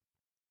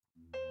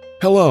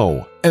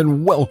Hello,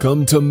 and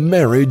welcome to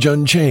Marriage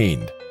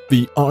Unchained,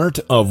 the art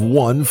of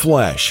one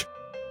flesh,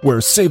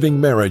 where saving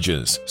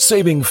marriages,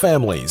 saving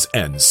families,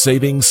 and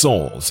saving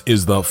souls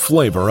is the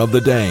flavor of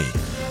the day.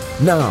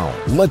 Now,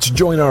 let's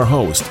join our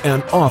host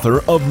and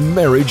author of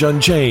Marriage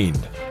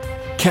Unchained,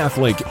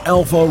 Catholic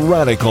Alpha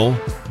Radical,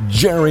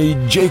 Jerry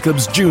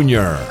Jacobs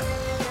Jr.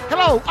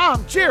 Hello,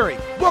 I'm Jerry.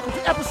 Welcome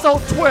to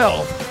episode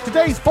 12.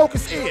 Today's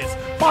focus is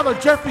Father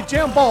Jeffrey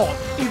Jambon,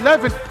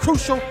 11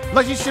 crucial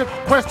relationship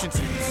questions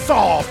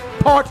solved,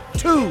 part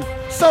 2.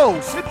 So,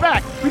 sit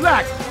back,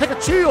 relax, take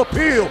a chill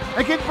pill,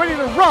 and get ready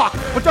to rock,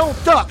 but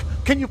don't duck.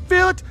 Can you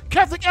feel it?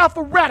 Catholic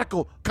Alpha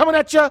Radical coming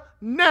at you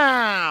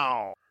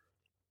now.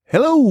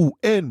 Hello,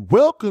 and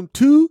welcome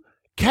to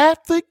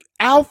Catholic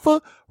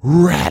Alpha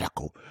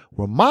Radical,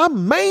 where my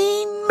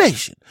main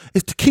mission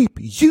is to keep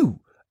you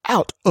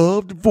out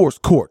of divorce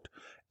court,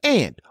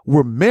 and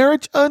where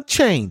Marriage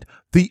Unchained,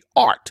 the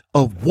art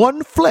of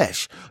one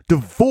flesh,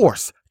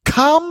 divorce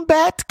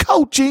combat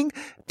coaching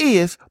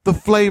is the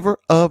flavor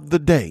of the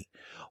day,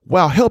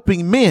 while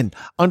helping men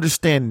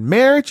understand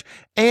marriage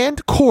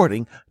and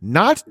courting,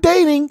 not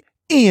dating,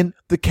 in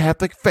the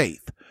Catholic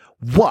faith.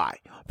 Why?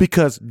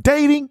 Because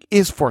dating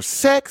is for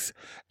sex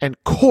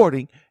and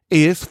courting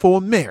is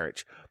for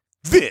marriage.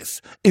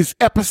 This is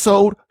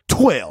episode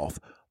 12.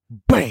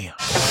 Bam!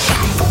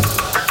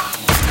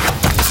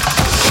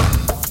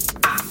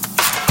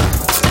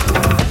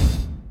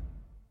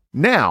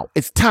 Now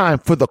it's time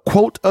for the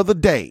quote of the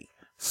day.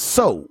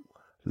 So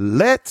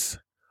let's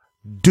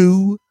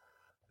do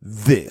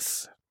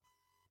this.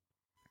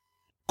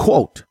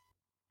 Quote,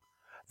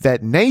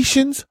 that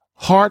nations,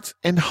 hearts,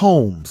 and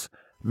homes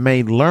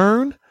may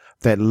learn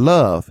that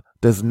love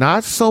does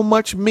not so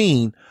much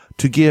mean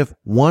to give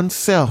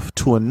oneself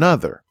to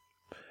another,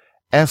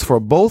 as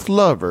for both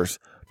lovers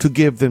to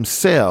give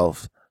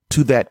themselves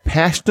to that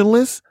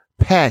passionless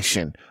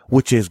passion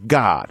which is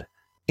God.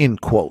 End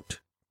quote.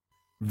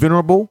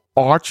 Venerable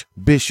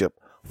Archbishop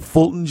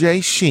Fulton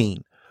J.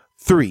 Sheen,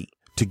 3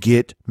 to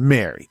get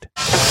married.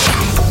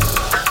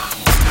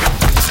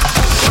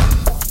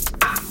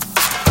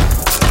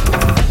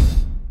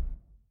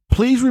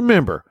 Please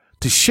remember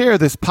to share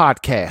this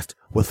podcast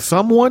with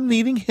someone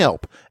needing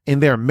help in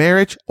their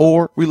marriage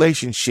or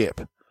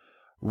relationship.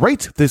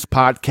 Rate this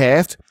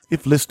podcast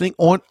if listening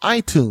on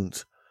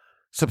iTunes.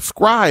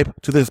 Subscribe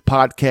to this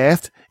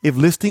podcast if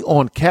listening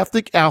on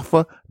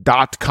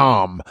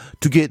CatholicAlpha.com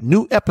to get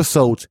new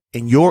episodes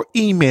in your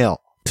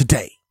email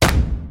today.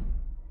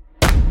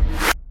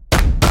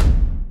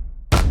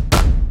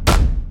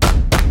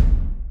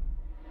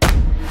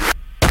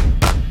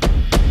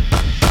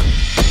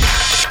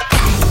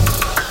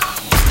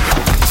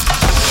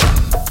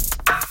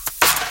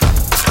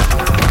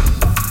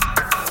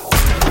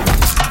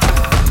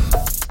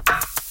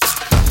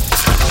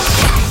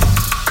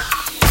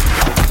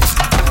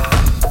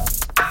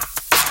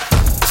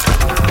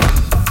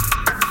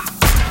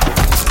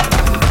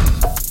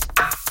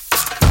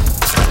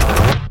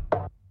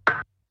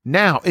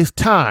 Now it's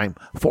time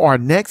for our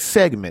next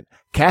segment,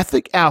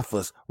 Catholic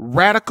Alpha's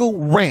Radical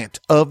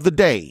Rant of the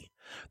Day.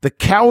 The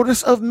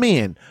cowardice of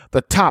men,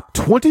 the top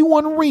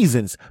 21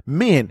 reasons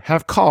men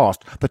have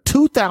caused the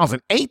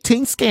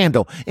 2018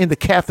 scandal in the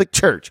Catholic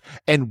Church,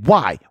 and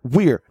why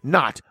we're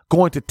not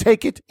going to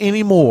take it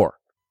anymore.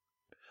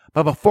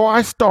 But before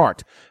I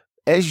start,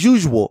 as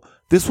usual,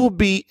 this will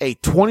be a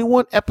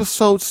 21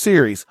 episode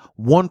series,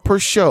 one per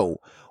show.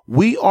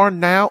 We are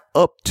now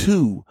up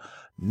to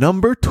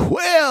number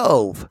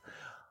 12.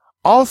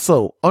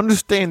 Also,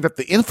 understand that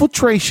the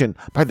infiltration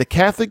by the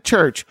Catholic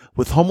Church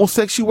with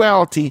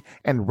homosexuality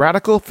and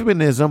radical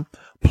feminism,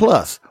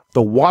 plus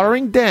the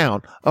watering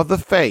down of the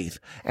faith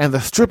and the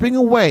stripping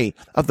away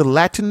of the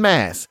Latin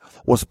Mass,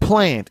 was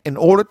planned in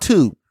order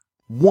to,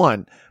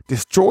 1,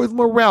 destroy the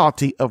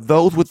morality of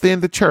those within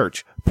the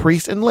church,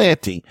 priests and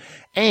laity,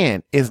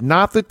 and is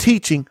not the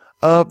teaching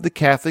of the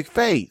Catholic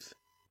faith.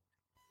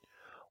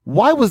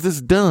 Why was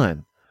this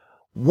done?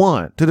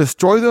 1, to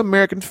destroy the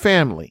American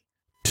family.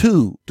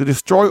 2, to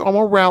destroy our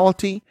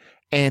morality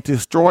and to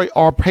destroy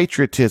our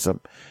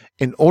patriotism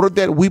in order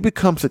that we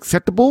become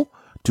susceptible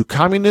to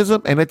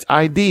communism and its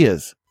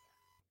ideas.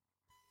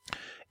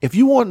 If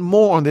you want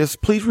more on this,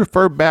 please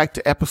refer back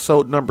to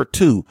episode number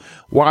 2,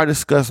 where I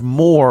discuss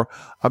more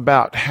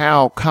about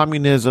how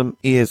communism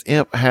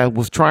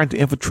was trying to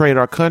infiltrate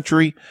our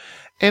country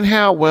and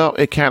how, well,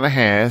 it kind of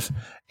has,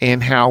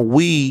 and how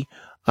we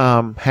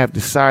have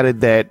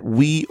decided that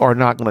we are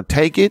not going to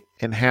take it,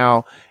 and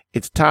how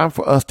it's time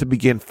for us to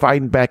begin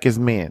fighting back as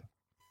men.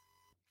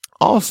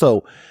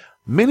 Also,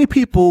 many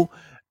people,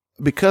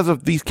 because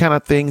of these kind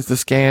of things, the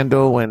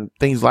scandal and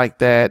things like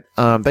that,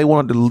 they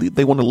want to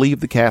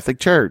leave the Catholic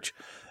Church.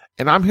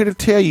 And I'm here to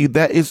tell you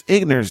that is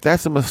ignorance.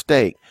 That's a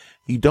mistake.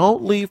 You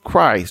don't leave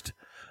Christ.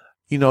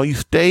 You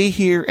stay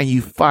here and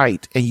you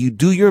fight and you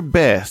do your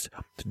best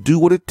to do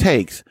what it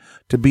takes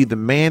to be the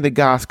man that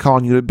God's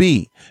calling you to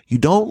be. You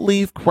don't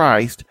leave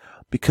Christ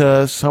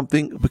because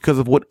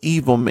of what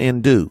evil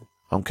men do.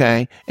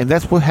 Okay. And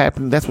that's what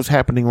happened. That's what's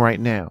happening right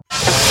now.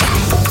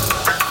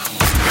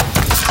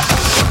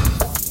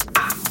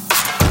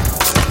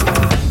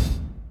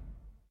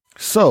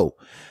 So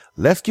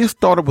let's get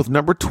started with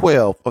number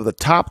 12 of the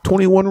top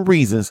 21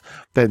 reasons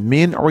that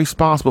men are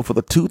responsible for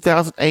the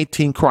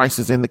 2018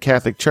 crisis in the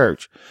Catholic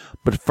Church.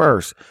 But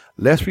first,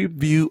 let's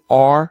review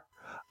our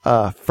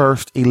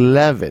first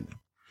 11.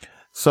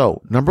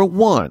 So number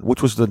 1,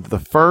 which was the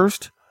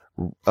first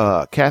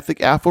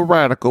Catholic alpha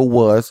radical,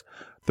 was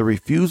the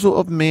refusal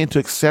of men to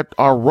accept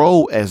our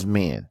role as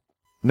men.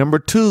 Number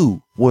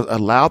 2 was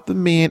allowed the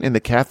men in the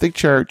Catholic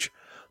Church,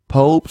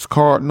 popes,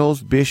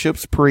 cardinals,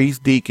 bishops, priests,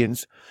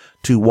 deacons,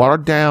 to water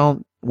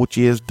down, which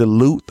is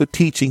dilute the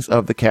teachings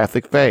of the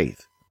Catholic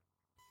faith.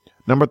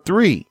 Number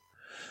 3,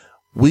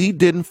 we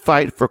didn't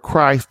fight for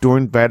Christ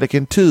during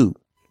Vatican II.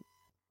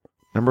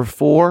 Number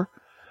 4,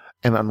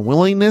 an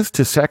unwillingness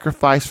to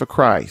sacrifice for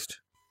Christ.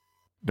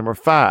 Number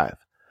 5,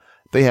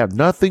 they have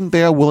nothing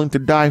they are willing to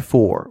die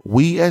for.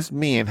 We as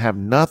men have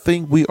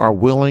nothing we are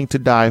willing to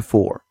die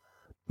for.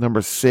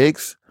 Number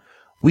 6,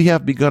 we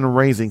have begun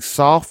raising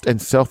soft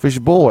and selfish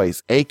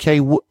boys, aka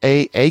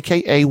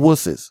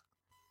wusses.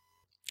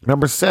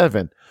 Number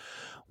 7,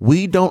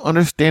 we don't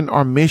understand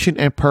our mission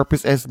and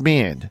purpose as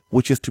men,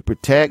 which is to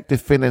protect,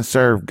 defend, and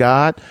serve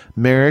God,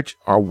 marriage,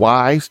 our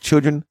wives,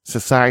 children,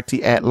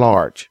 society at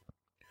large.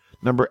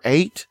 Number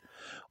 8,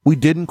 we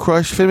didn't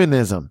crush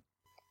feminism.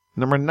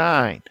 Number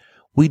 9,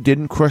 we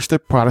didn't crush the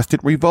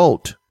Protestant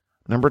revolt.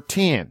 Number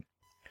 10,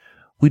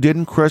 we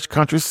didn't crush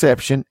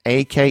contraception,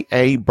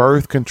 aka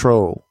birth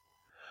control.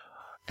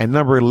 And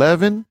number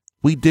 11,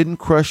 we didn't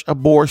crush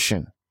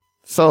abortion.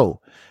 So,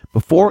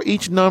 before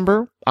each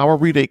number, I will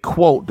read a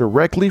quote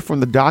directly from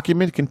the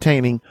document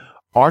containing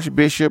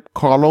Archbishop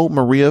Carlo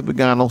Maria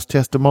Vigano's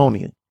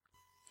testimony,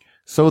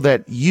 so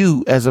that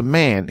you as a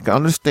man can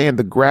understand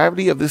the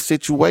gravity of this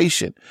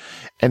situation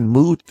and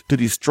move to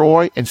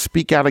destroy and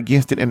speak out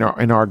against it in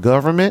our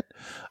government,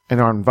 in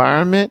our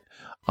environment,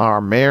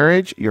 our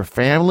marriage, your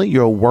family,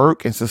 your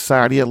work, and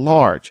society at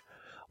large.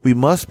 We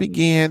must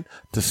begin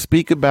to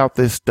speak about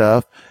this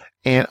stuff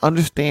and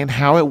understand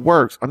how it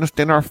works,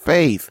 understand our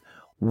faith,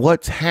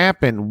 what's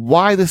happened,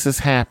 why this is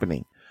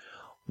happening.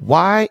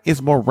 Why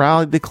is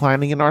morality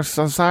declining in our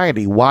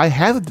society? Why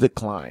has it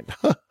declined?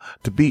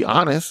 To be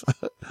honest.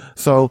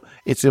 So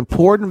it's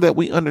important that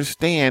we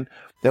understand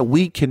that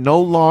we can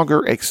no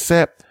longer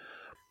accept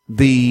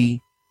the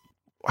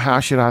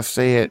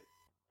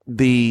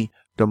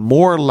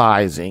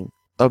demoralizing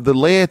of the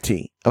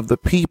laity, of the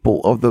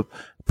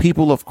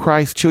people of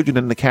Christ's children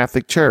in the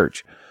Catholic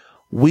Church.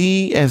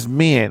 We as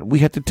men, we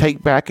have to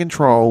take back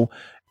control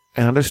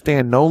and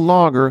understand no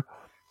longer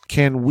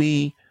can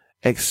we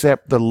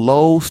accept the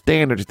low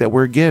standards that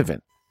we're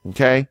given.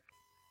 Okay.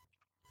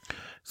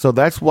 So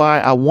that's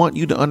why I want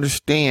you to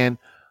understand.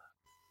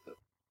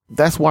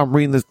 That's why I'm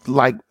reading this,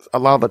 like a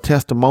lot of the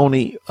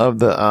testimony of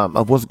the,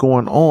 of what's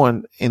going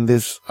on in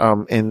this,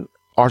 in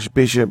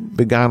Archbishop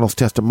Vigano's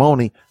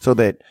testimony, so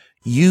that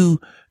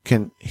you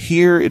can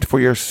hear it for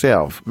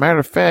yourself. Matter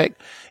of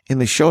fact, in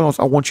the show notes,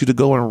 I want you to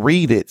go and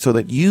read it so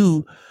that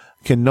you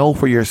can know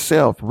for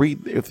yourself.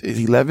 Read, it's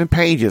 11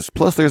 pages.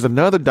 Plus there's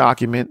another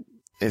document.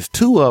 It's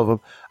 2 of them.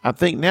 I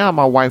think now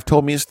my wife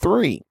told me it's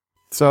 3.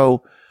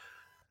 So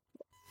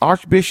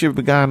Archbishop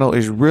Vigano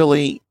is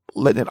really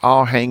letting it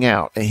all hang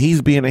out, and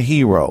he's being a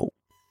hero,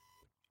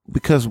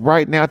 because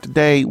right now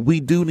today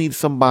we do need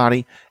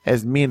somebody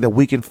as men that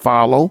we can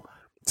follow,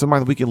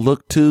 somebody that we can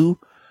look to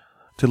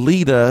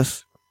lead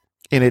us.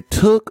 And it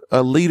took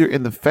a leader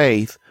in the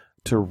faith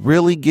to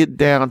really get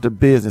down to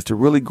business, to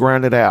really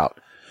grind it out,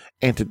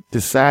 and to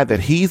decide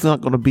that he's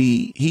going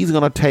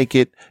to take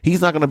it.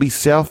 He's not going to be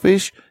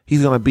selfish.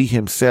 He's going to be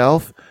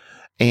himself,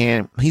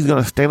 and he's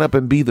going to stand up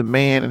and be the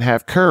man and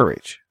have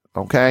courage.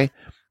 Okay.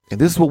 And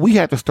this is what we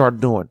have to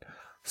start doing.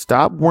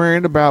 Stop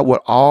worrying about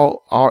what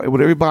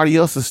what everybody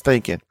else is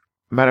thinking.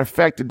 Matter of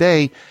fact,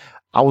 today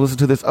I was listening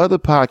to this other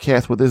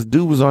podcast where this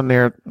dude was on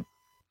there,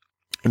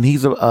 and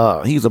he's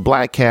a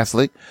black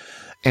Catholic,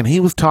 and he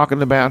was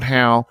talking about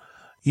how,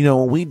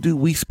 when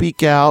we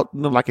speak out,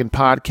 like in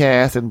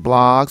podcasts and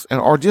blogs,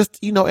 or just,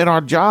 in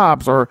our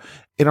jobs or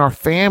in our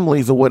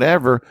families or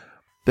whatever,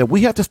 that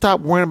we have to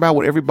stop worrying about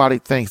what everybody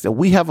thinks, that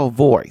we have a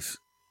voice.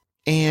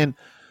 And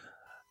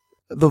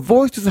the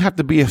voice doesn't have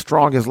to be as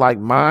strong as like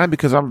mine,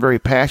 because I'm very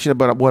passionate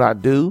about what I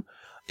do.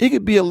 It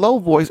could be a low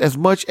voice, as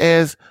much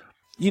as,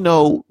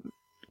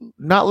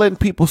 not letting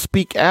people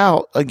speak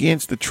out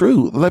against the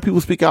truth. Let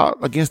people speak out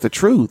against the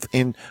truth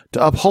and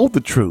to uphold the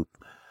truth,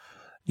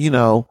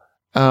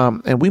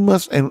 and we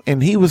must,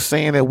 and he was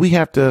saying that we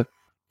have to,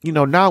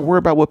 not worry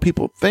about what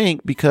people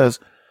think, because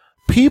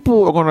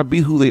people are going to be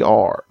who they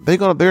are.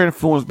 They're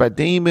influenced by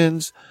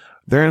demons.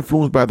 They're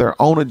influenced by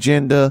their own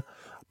agenda.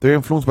 They're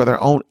influenced by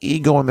their own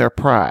ego and their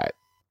pride.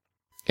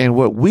 And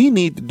what we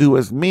need to do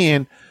as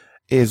men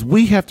is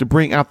we have to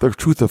bring out the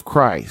truth of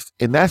Christ.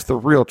 And that's the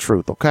real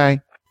truth.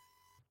 Okay.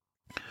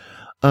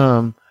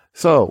 I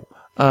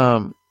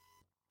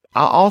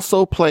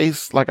also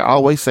place, like I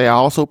always say, I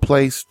also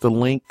place the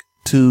link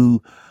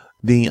to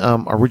the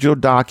original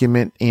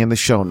document in the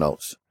show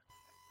notes.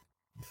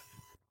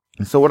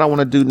 And so what I want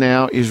to do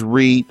now is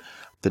read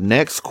the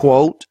next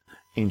quote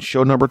in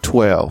show number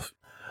 12.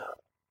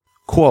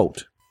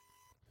 Quote,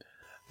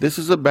 this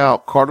is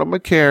about Cardinal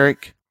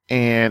McCarrick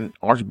and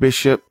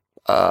Archbishop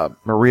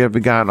Maria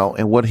Vigano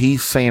and what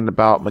he's saying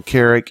about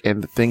McCarrick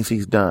and the things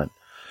he's done.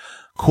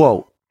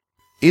 Quote,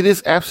 it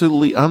is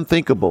absolutely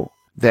unthinkable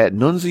that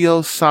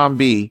Nunzio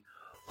Sambi,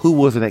 who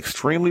was an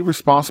extremely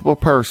responsible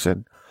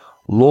person,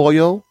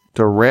 loyal,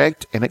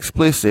 direct, and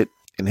explicit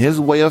in his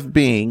way of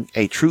being,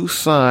 a true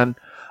son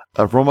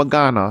of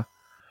Romagana,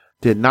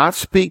 did not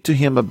speak to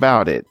him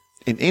about it.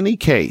 In any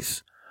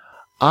case,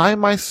 I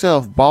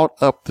myself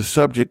brought up the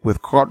subject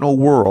with Cardinal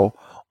Wuerl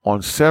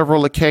on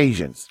several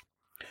occasions,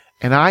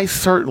 and I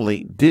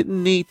certainly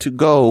didn't need to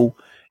go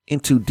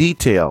into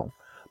detail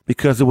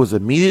because it was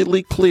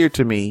immediately clear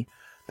to me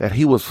that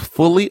he was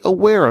fully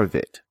aware of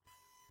it.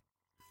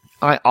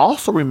 I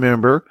also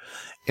remember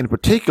in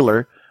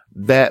particular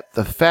that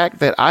the fact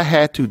that I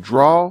had to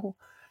draw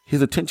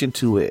his attention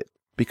to it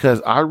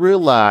because I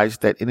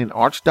realized that in an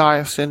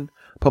archdiocesan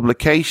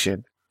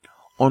publication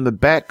on the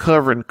back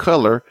cover in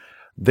color,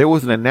 there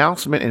was an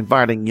announcement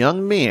inviting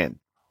young men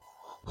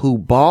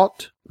who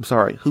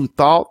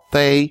thought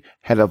they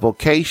had a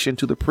vocation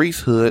to the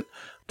priesthood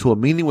to a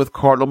meeting with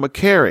Cardinal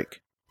McCarrick.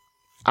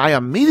 I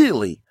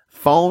immediately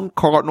phoned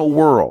Cardinal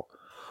Wuerl,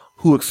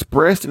 who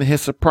expressed in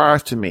his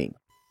surprise to me,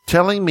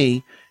 telling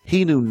me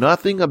he knew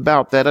nothing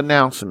about that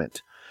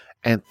announcement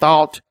and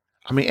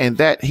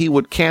that he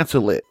would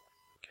cancel it.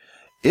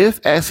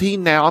 If, as he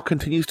now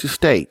continues to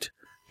state,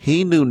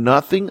 he knew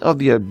nothing of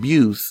the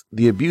abuses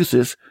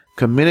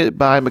committed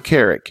by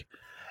McCarrick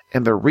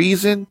and the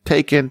reason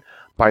taken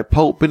by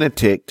Pope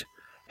Benedict,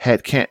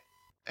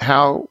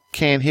 how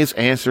can his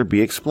answer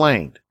be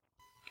explained?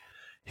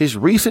 His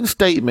recent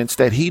statements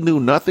that he knew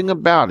nothing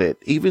about it,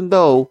 even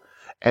though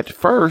at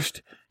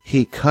first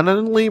he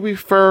cunningly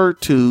referred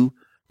to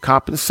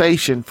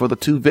compensation for the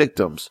two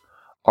victims,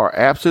 are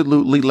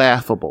absolutely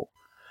laughable.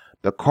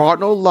 The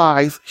cardinal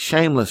lies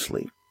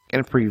shamelessly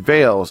and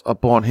prevails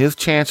upon his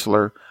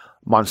chancellor,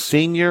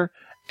 Monsignor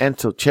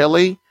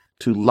Antoncelli,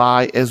 to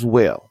lie as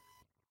well.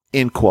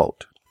 End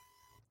quote.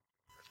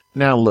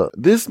 Now look,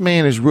 this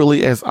man is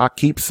really, as I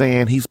keep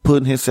saying, he's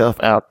putting himself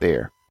out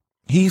there.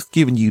 He's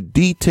giving you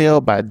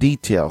detail by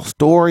detail,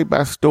 story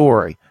by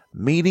story,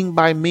 meeting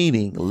by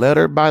meeting,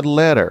 letter by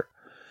letter.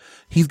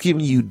 He's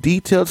giving you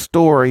detailed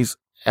stories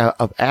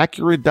of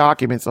accurate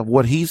documents of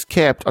what he's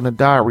kept on a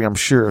diary. I'm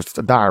sure it's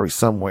a diary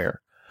somewhere.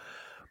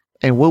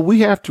 And what we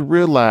have to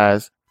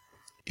realize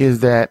is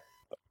that,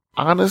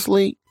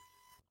 honestly,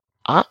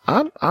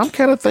 I'm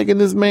kind of thinking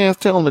this man's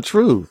telling the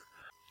truth.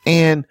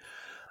 And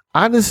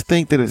I just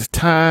think that it's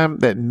time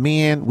that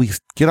men, we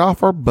get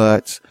off our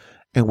butts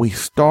and we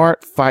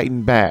start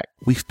fighting back.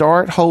 We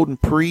start holding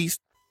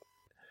priests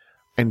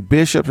and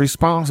bishops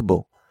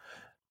responsible.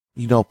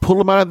 Pull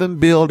them out of them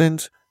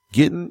buildings,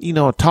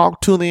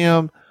 talk to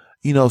them,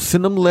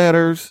 send them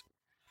letters.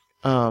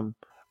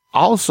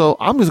 Also,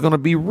 I'm just going to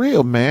be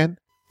real, man.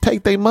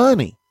 Take their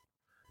money.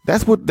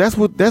 That's what these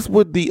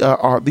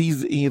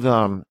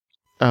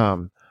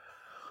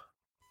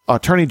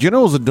attorney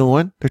generals are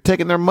doing. They're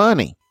taking their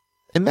money.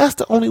 And that's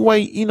the only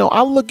way,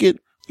 I look at,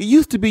 it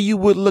used to be you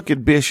would look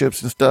at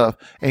bishops and stuff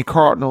and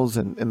cardinals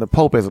and the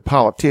Pope as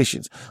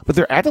politicians, but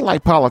they're acting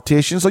like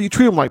politicians. So you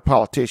treat them like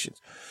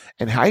politicians.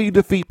 And how you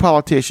defeat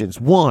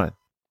politicians? One,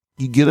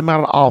 you get them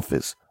out of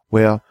office.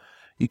 Well,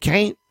 you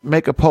can't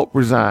make a Pope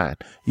resign.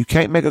 You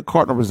can't make a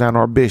cardinal resign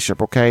or a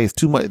bishop. Okay. It's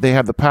too much. They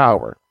have the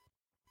power.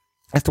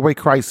 That's the way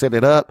Christ set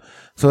it up.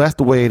 So that's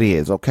the way it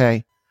is.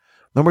 Okay.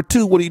 Number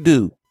two, what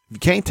do? If you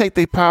can't take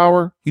their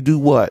power, you do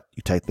what?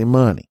 You take their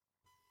money.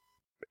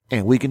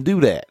 And we can do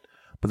that.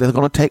 But that's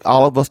going to take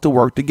all of us to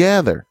work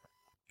together.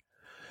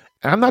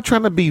 And I'm not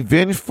trying to be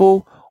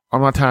vengeful.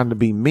 I'm not trying to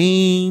be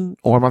mean,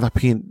 or I'm not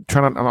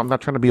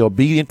trying to be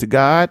obedient to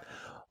God.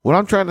 What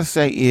I'm trying to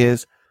say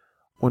is,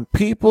 when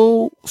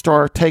people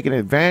start taking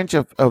advantage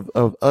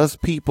of us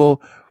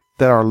people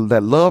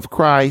that love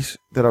Christ,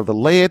 that are the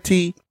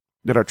laity,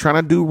 that are trying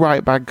to do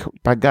right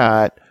by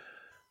God,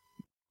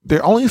 there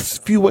are only a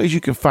few ways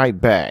you can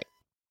fight back,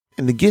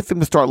 and to get them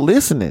to start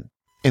listening.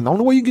 And the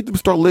only way you get them to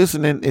start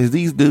listening is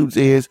these dudes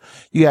is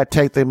you got to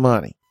take their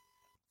money.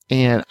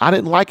 And I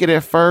didn't like it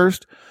at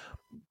first,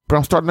 but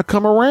I'm starting to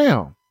come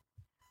around,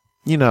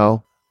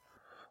 and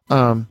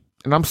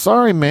I'm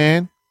sorry,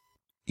 man.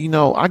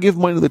 I give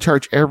money to the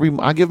church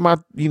I give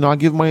money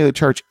to the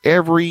church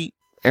every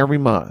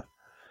month.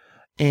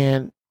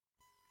 And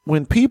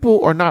when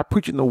people are not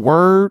preaching the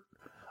word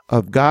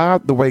of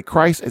God the way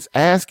Christ is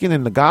asking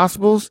in the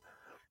Gospels,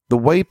 the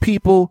way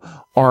people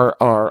are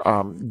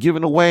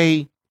giving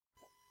away,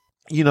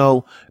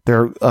 they're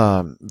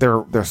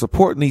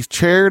supporting these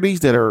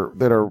charities that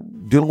are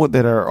dealing with,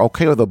 that are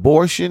okay with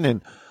abortion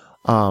and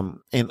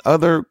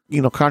other,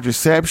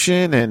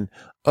 contraception and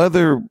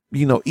other,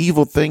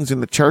 evil things in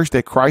the church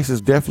that Christ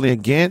is definitely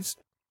against.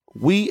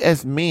 We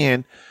as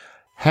men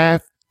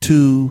have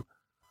to,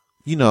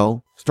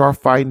 start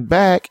fighting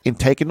back and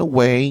taking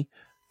away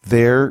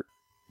their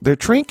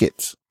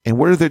trinkets. And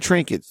what are their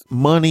trinkets?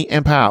 Money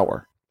and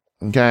power.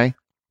 Okay.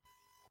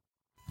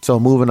 So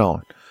moving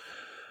on.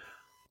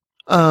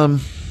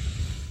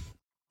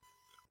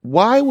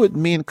 Why would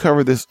men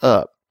cover this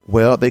up?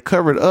 Well, they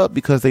cover it up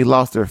because they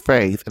lost their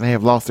faith and they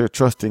have lost their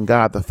trust in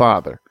God the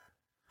Father.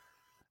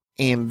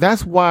 And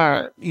that's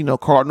why,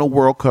 Cardinal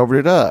World covered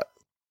it up.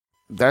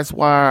 That's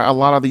why a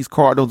lot of these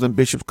cardinals and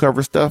bishops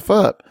cover stuff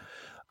up.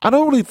 I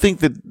don't really think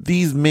that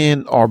these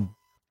men are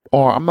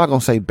I'm not going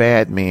to say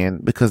bad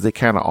men, because they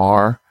kind of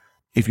are.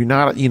 If you're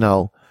not,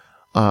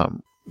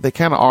 they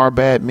kind of are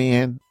bad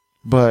men.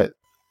 But,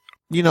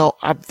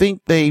 I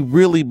think they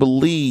really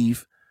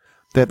believe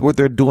that what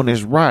they're doing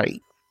is right.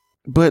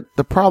 But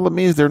the problem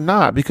is they're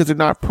not, because they're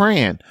not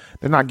praying.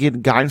 They're not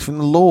getting guidance from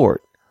the Lord.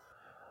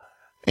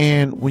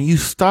 And when you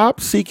stop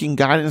seeking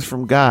guidance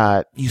from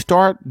God, you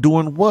start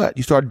doing what?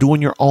 You start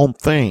doing your own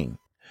thing.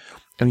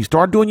 And you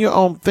start doing your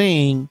own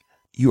thing,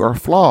 you are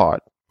flawed.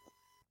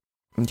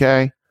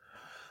 Okay?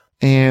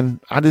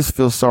 And I just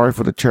feel sorry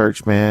for the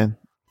church, man.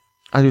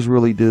 I just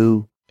really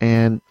do.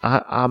 And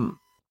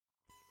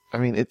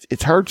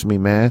it hurts me,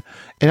 man.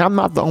 And I'm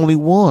not the only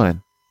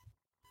one.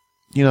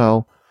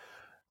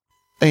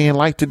 And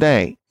like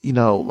today,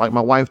 like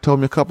my wife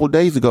told me a couple of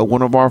days ago,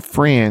 one of our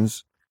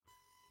friends,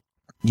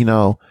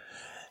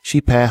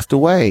 she passed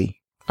away.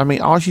 I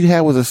mean, all she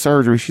had was a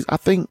surgery. I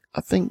think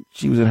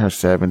she was in her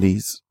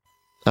 70s.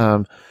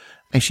 And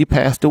she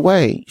passed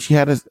away. She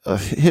had a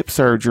hip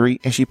surgery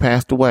and she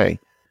passed away.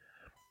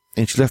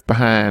 And she left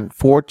behind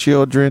 4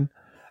 children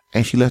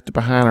and she left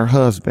behind her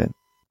husband.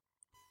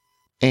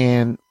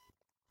 And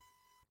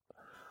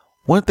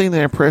one thing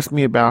that impressed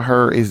me about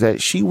her is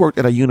that she worked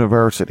at a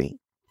university.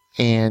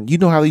 And you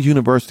know how these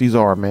universities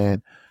are,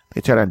 man. They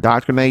try to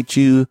indoctrinate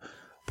you.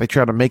 They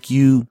try to make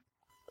you,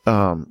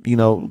 be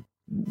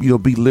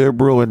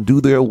liberal and do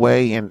their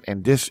way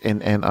and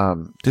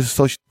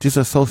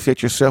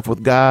disassociate yourself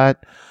with God,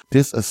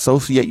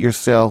 disassociate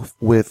yourself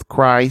with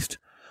Christ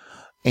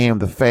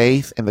and the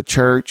faith and the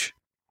church.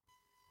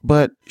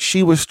 But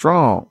she was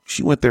strong.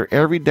 She went there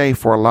every day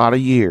for a lot of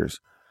years.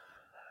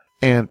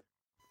 And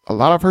a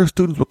lot of her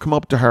students would come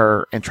up to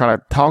her and try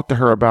to talk to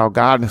her about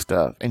God and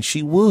stuff. And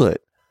she would.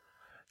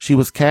 She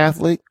was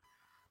Catholic.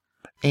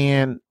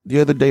 And the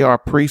other day, our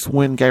priest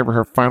went and gave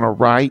her final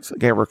rites,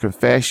 gave her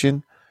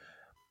confession.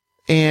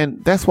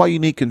 And that's why you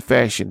need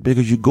confession,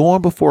 because you're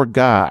going before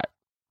God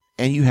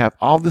and you have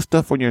all this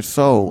stuff on your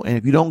soul. And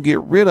if you don't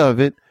get rid of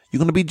it, you're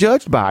going to be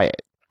judged by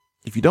it.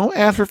 If you don't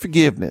ask for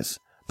forgiveness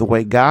the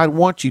way God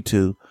wants you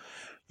to,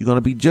 you're going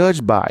to be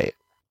judged by it.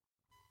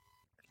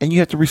 And you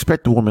have to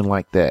respect a woman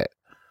like that.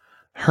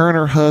 Her and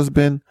her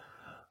husband,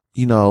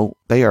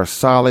 they are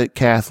solid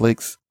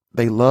Catholics.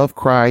 They love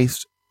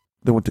Christ.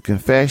 They went to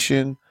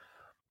confession,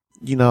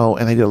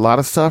 and they did a lot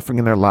of suffering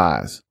in their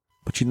lives.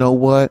 But you know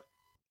what?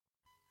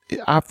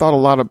 I've thought a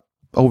lot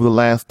over the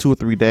last 2 or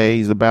 3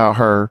 days about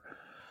her,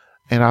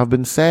 and I've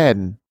been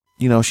saddened.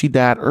 She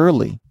died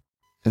early.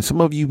 And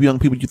some of you young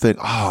people, you think,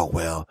 oh,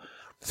 well,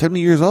 70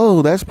 years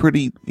old, that's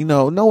pretty,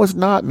 no, it's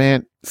not,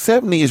 man.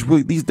 70 is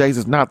really, these days,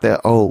 is not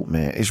that old,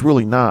 man. It's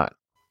really not.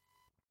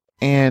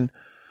 And,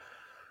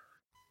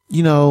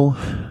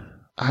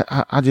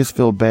 I just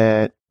feel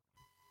bad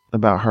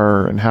about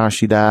her and how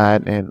she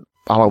died, and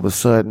all of a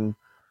sudden,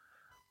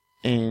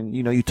 and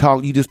you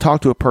just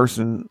talked to a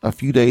person a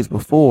few days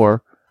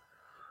before.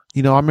 I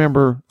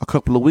remember a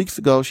couple of weeks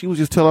ago, she was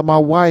just telling my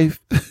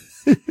wife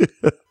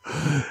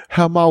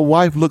how my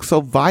wife looked so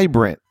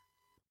vibrant,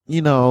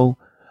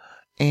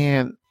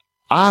 and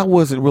I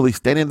wasn't really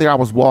standing there. I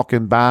was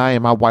walking by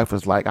and my wife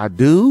was like, I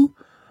do.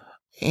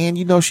 And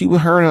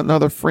her and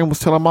another friend was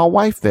telling my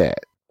wife that.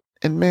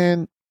 And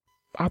man,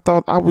 I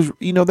thought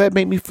that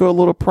made me feel a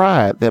little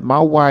pride that my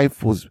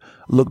wife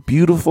looked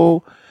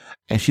beautiful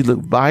and she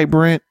looked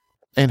vibrant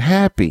and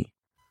happy.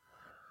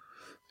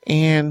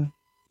 And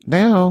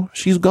now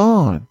she's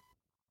gone.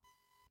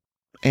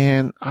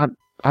 And I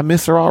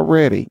miss her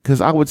already, because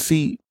I would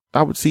see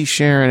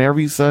Sharon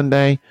every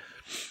Sunday,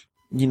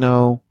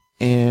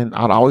 and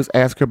I'd always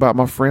ask her about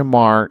my friend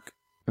Mark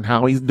and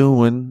how he's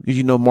doing.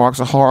 Mark's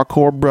a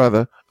hardcore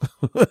brother.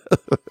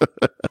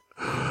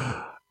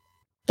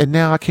 And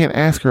now I can't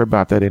ask her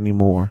about that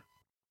anymore.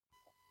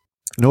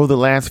 Over the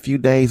last few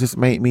days, it's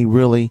made me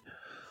really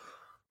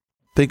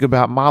think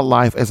about my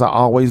life, as I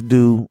always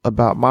do,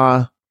 about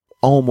my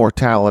own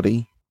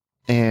mortality.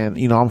 And,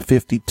 I'm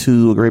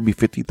 52, going to be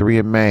 53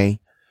 in May.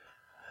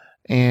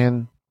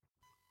 And,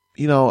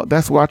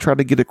 that's why I try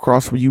to get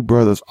across for you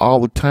brothers all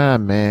the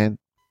time, man.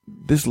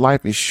 This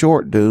life is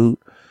short, dude.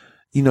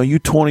 You're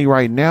 20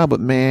 right now,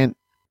 but man,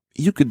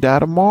 you could die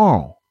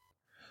tomorrow.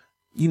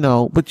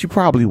 But you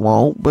probably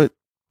won't, but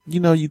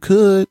you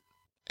could.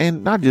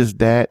 And not just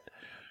that,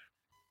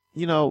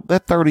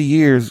 that 30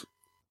 years,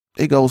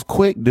 it goes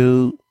quick,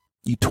 dude.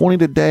 You 20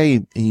 today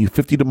and you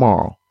 50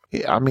 tomorrow.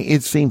 I mean,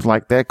 it seems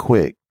like that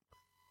quick.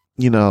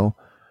 2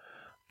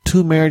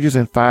 marriages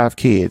and 5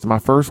 kids. My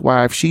first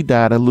wife, she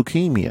died of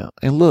leukemia.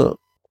 And look,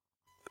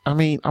 I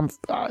mean, I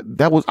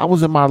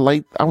was in my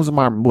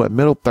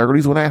middle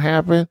 30s when that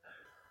happened.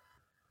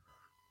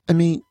 I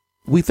mean,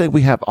 we think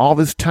we have all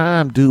this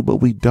time, dude, but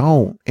we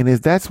don't. And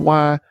that's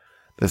why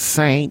the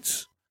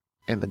saints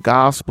and the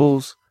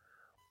gospels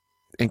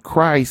and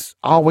Christ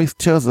always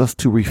tells us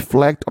to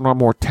reflect on our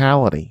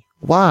mortality.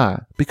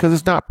 Why? Because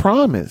it's not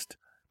promised.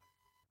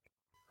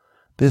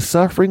 This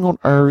suffering on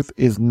earth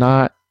is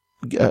not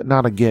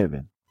a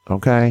given.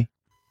 Okay.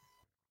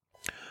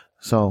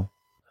 So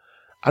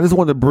I just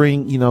wanted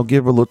to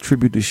give a little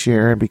tribute to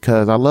Sharon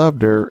because I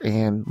loved her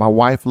and my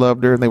wife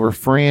loved her and they were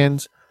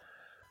friends.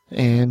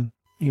 And,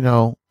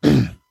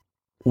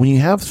 when you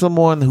have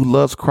someone who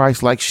loves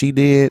Christ like she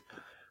did,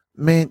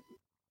 man,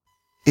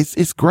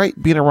 it's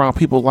great being around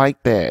people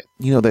like that,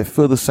 that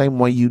feel the same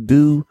way you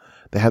do,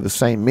 that have the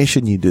same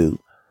mission you do.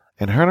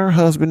 And her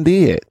husband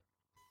did.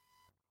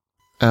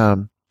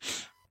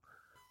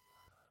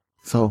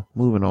 So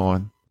moving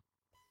on.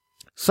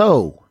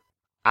 So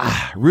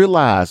I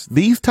realize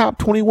these top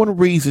 21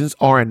 reasons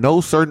are in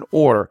no certain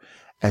order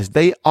as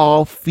they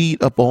all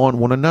feed upon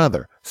one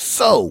another.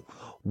 So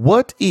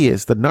what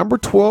is the number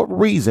 12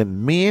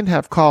 reason men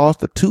have caused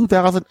the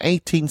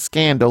 2018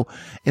 scandal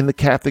in the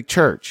Catholic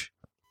Church?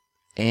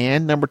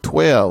 And number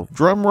 12,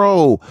 drum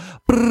roll.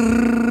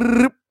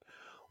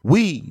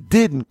 We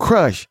didn't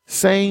crush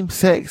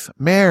same-sex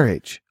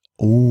marriage.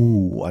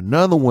 Ooh,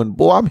 another one.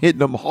 Boy, I'm hitting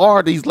them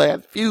hard these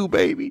last few,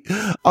 baby.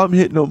 I'm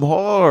hitting them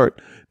hard.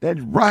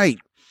 That's right.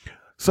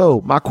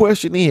 So my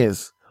question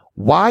is,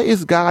 why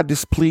is God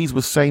displeased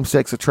with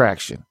same-sex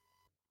attraction?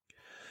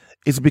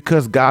 Is it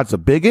because God's a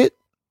bigot?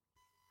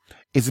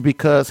 Is it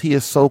because he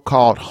is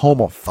so-called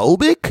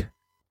homophobic?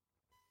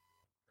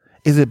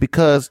 Is it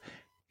because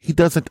he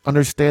doesn't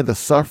understand the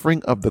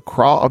suffering of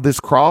this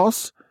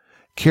cross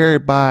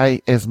carried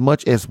by as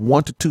much as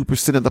 1 to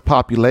 2% of the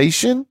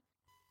population?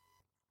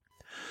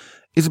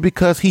 Is it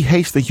because he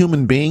hates the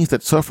human beings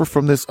that suffer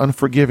from this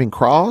unforgiving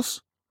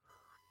cross?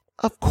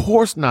 Of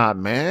course not,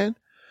 man.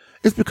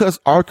 It's because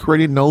our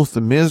Creator knows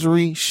the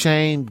misery,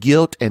 shame,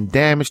 guilt, and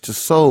damage to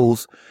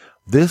souls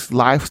this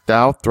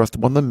lifestyle thrust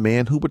upon the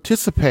men who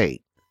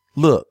participate.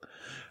 Look,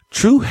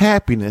 true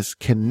happiness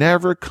can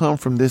never come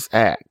from this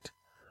act.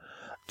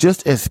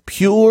 Just as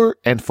pure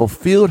and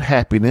fulfilled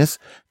happiness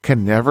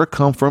can never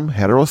come from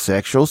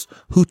heterosexuals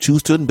who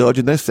choose to indulge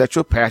in their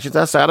sexual passions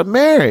outside of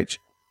marriage.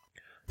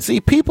 See,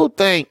 people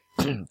think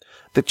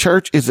the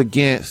church is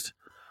against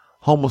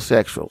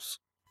homosexuals,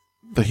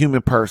 the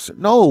human person.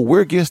 No,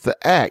 we're against the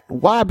act.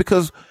 Why?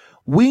 Because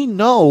we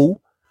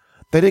know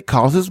that it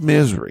causes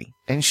misery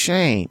and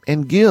shame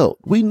and guilt.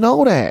 We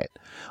know that.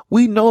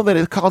 We know that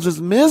it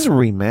causes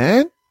misery,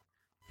 man.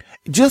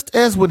 Just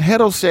as when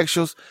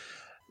heterosexuals,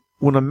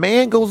 when a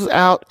man goes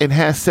out and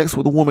has sex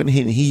with a woman,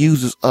 he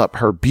uses up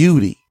her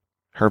beauty,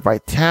 her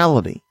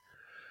vitality,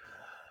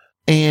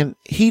 and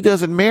he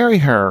doesn't marry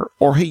her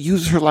or he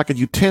uses her like a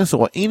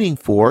utensil or eating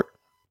fork.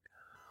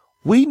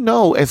 We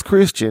know as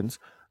Christians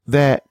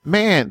that,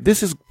 man,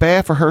 this is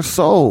bad for her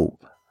soul.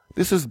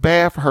 This is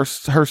bad for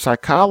her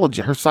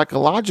psychology, her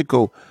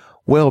psychological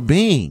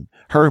well-being,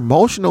 her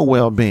emotional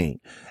well-being.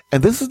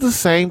 And this is the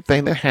same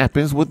thing that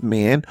happens with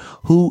men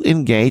who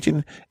engage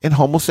in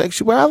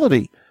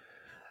homosexuality.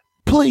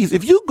 Please,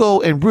 if you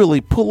go and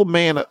really pull a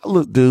man,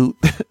 look, dude,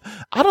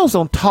 I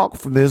don't talk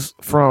from this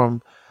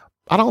from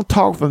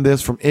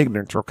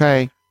ignorance.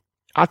 Okay.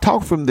 I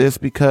talk from this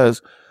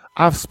because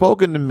I've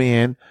spoken to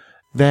men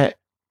that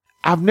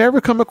I've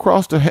never come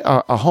across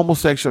a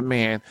homosexual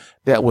man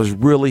that was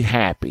really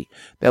happy.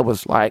 That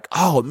was like,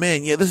 oh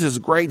man, yeah, this is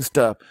great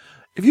stuff.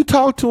 If you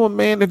talk to them,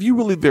 man, if you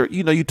really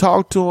you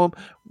talk to them,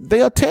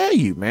 they'll tell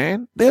you,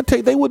 man. They'll tell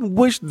you they wouldn't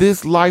wish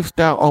this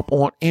lifestyle up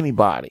on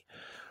anybody.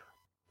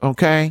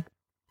 Okay.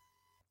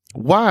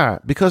 Why?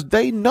 Because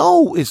they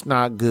know it's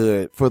not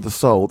good for the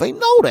soul. They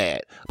know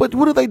that. But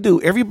what do?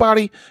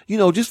 Everybody,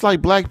 just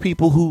like black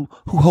people who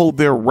hold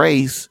their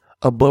race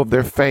above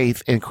their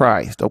faith in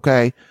Christ.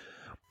 Okay.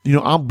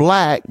 I'm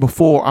black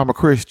before I'm a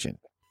Christian.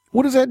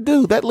 What does that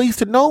do? That leads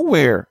to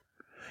nowhere.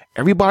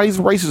 Everybody's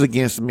race is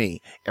against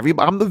me.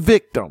 I'm the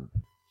victim,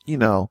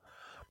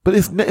 but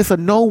it's a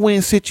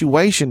no-win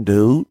situation,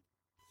 dude.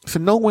 It's a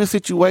no-win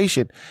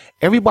situation.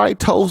 Everybody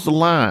toes the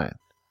line,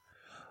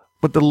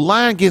 but the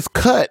line gets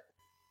cut.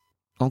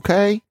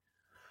 Okay.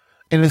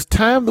 And it's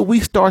time that we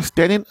start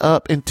standing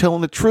up and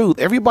telling the truth.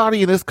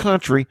 Everybody in this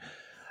country,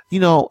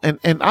 and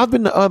I've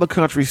been to other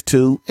countries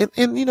too. And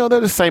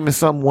they're the same in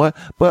somewhat,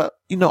 but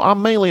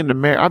I'm mainly in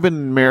America. I've been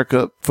in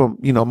America for,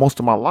 most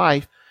of my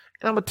life.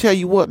 And I'm going to tell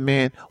you what,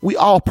 man, we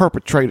all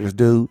perpetrators,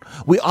 dude.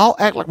 We all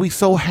act like we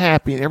so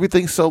happy and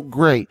everything's so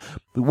great.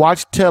 We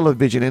watch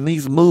television and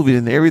these movies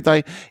and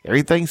everything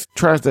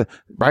tries to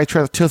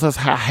tell us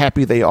how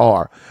happy they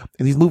are.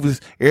 In these movies,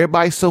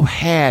 everybody's so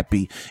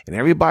happy and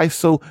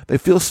they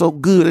feel so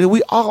good. And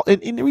we all,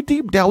 and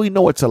deep down, we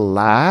know it's a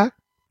lie.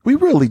 We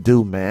really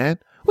do, man.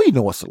 We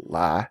know it's a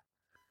lie.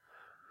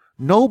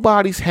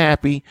 Nobody's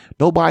happy.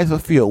 Nobody's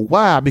fulfilled.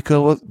 Why?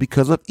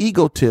 Because of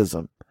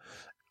egotism.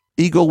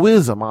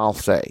 Egoism, I'll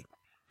say,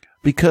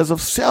 because of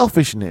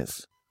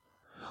selfishness.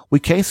 We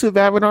can't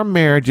survive in our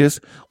marriages.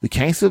 We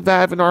can't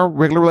survive in our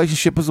regular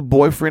relationship as a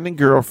boyfriend and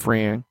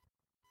girlfriend.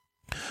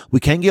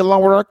 We can't get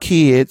along with our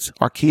kids.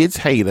 Our kids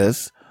hate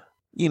us.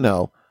 We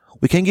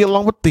can't get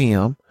along with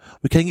them.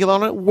 We can't get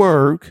along at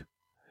work.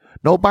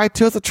 Nobody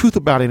tells the truth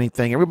about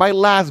anything. Everybody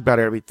lies about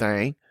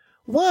everything.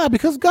 Why?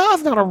 Because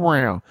God's not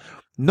around.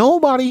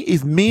 Nobody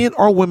is men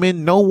or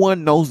women. No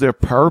one knows their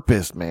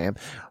purpose, man.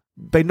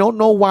 They don't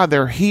know why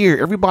they're here.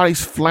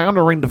 Everybody's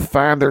floundering to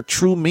find their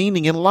true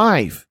meaning in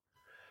life.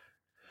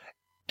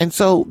 And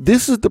so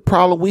this is the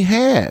problem we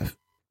have.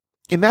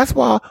 And that's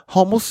why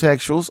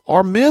homosexuals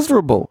are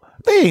miserable.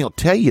 They ain't gonna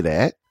tell you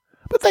that,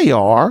 but they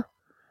are.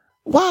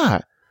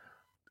 Why?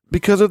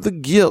 Because of the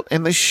guilt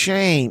and the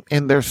shame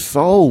in their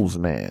souls,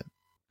 man.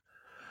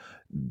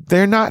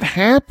 They're not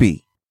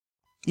happy.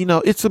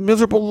 It's a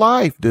miserable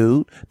life,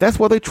 dude. That's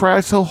why they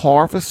tried so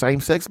hard for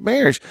same-sex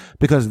marriage,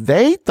 because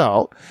they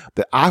thought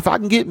that if I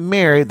can get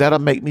married, that'll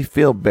make me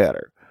feel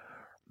better.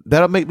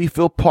 That'll make me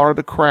feel part of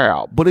the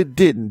crowd. But it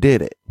didn't,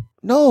 did it?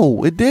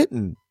 No, it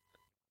didn't.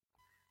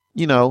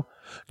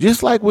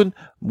 Just like when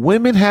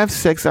women have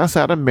sex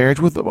outside of marriage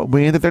with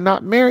men that they're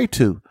not married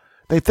to.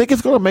 They think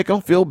it's going to make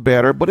them feel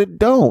better, but it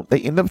don't. They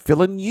end up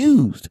feeling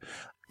used.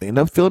 They end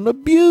up feeling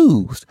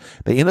abused.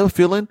 They end up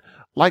feeling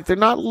like they're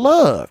not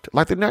loved,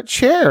 like they're not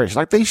cherished,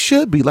 like they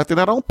should be, like they're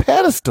not on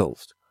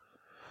pedestals.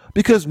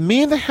 Because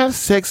men that have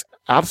sex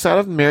outside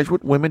of marriage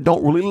with women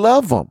don't really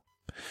love them.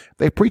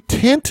 They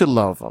pretend to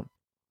love them.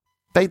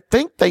 They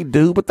think they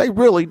do, but they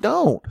really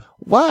don't.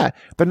 Why?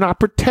 They're not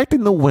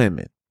protecting the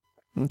women.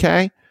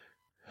 Okay?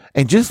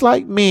 And just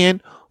like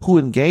men who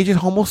engage in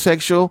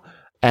homosexual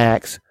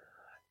acts,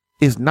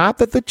 is not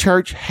that the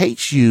church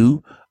hates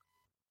you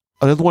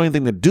or doesn't want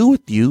anything to do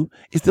with you.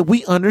 It's that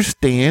we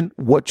understand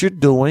what you're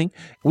doing.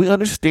 We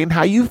understand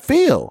how you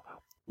feel.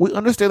 We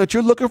understand that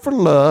you're looking for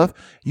love.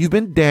 You've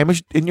been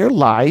damaged in your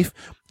life.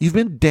 You've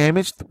been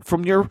damaged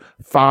from your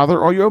father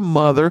or your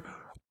mother,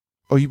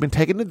 or you've been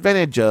taken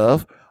advantage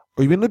of,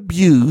 or you've been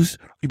abused.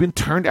 You've been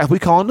turned out. We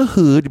call in the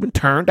hood. You've been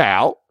turned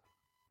out.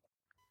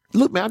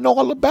 Look, man, I know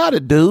all about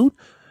it, dude.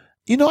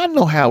 I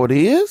know how it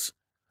is.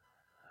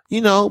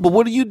 But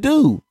what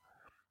do?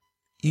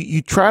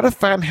 You try to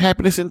find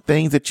happiness in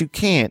things that you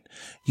can't.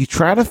 You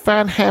try to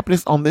find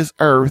happiness on this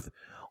earth,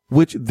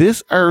 which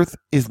this earth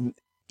is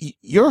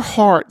your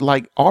heart,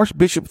 like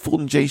Archbishop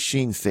Fulton J.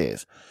 Sheen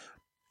says,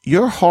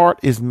 your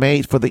heart is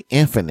made for the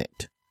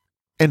infinite.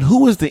 And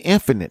who is the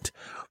infinite?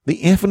 The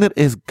infinite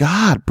is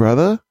God,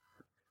 brother.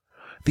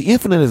 The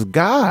infinite is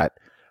God.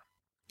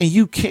 And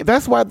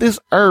that's why this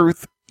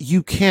earth,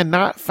 you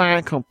cannot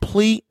find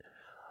complete,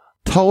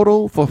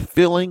 total,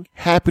 fulfilling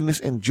happiness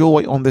and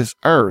joy on this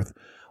earth.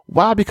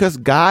 Why? Because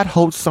God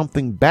holds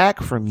something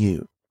back from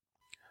you,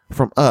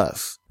 from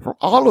us, from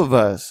all of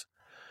us.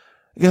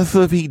 And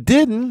so if he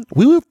didn't,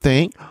 we would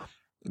think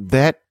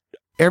that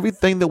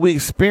everything that we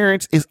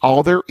experience is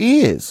all there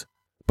is,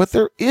 but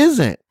there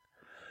isn't.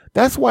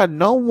 That's why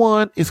no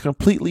one is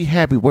completely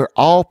happy. We're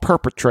all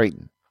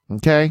perpetrating.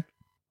 Okay.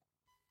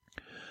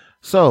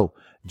 So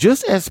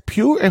just as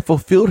pure and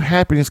fulfilled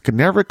happiness can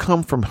never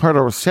come from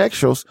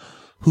heterosexuals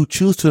who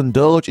choose to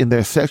indulge in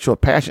their sexual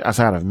passion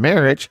outside of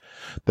marriage,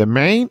 the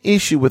main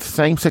issue with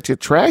same-sex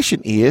attraction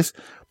is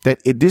that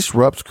it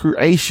disrupts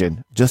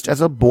creation, just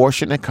as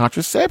abortion and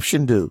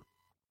contraception do.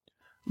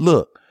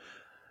 Look,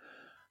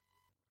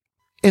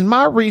 in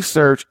my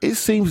research, it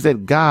seems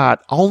that God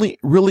only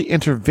really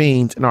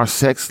intervenes in our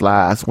sex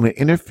lives when it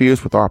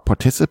interferes with our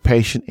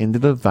participation in the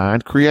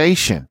divine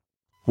creation,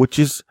 which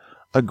is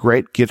a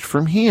great gift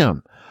from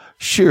him.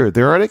 Sure,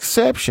 there are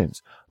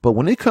exceptions, but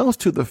when it comes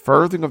to the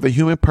furthering of the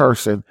human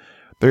person,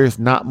 there is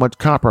not much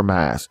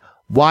compromise.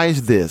 Why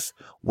is this?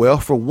 Well,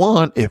 for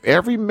one, if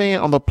every man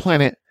on the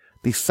planet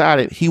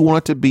decided he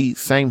wanted to be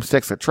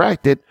same-sex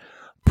attracted,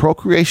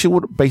 procreation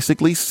would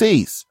basically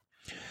cease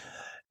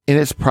in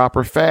its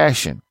proper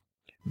fashion.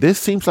 This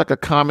seems like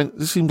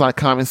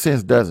common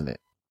sense, doesn't it?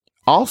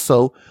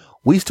 Also,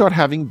 we start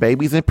having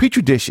babies in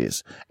petri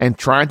dishes and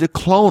trying to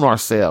clone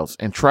ourselves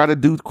and try to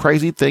do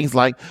crazy things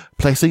like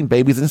placing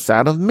babies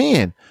inside of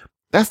men.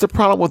 That's the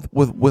problem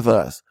with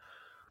us.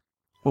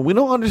 When we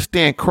don't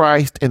understand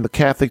Christ and the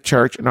Catholic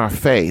Church and our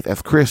faith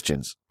as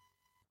Christians,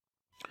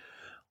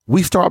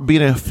 we start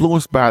being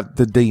influenced by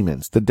the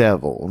demons, the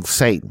devil, and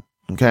Satan.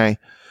 Okay.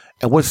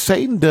 And what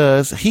Satan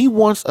does, he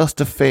wants us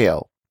to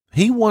fail.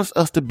 He wants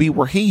us to be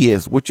where he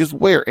is, which is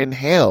where? In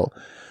hell.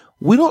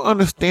 We don't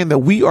understand that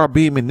we are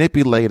being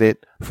manipulated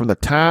from the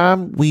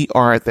time we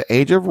are at the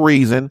age of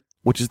reason,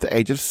 which is the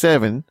age of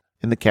 7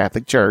 in the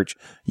Catholic Church.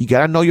 You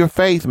got to know your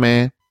faith,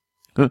 man.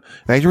 The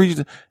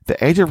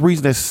age of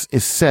reason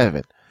is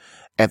 7.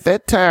 At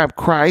that time,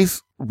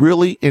 Christ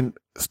really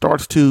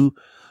starts to,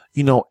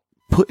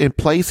 put in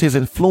place his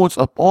influence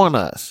upon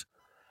us.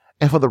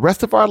 And for the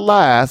rest of our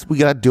lives, we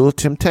got to deal with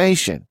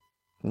temptation.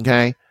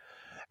 Okay.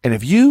 And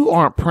if you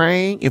aren't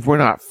praying, if we're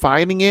not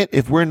fighting it,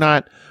 if we're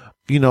not,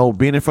 being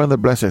in front of the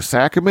Blessed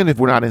Sacrament, if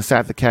we're not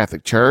inside the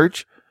Catholic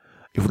Church,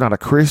 if we're not a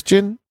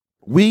Christian,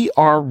 we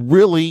are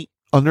really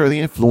under the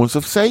influence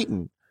of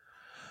Satan.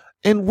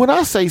 And when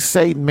I say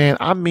Satan, man,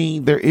 I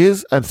mean there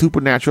is a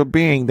supernatural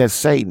being that's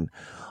Satan,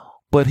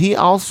 but he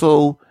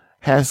also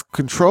has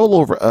control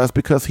over us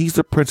because he's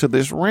the prince of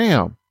this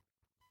realm.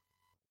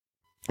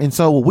 And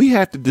so what we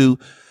have to do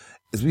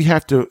is we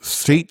have to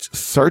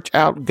search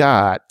out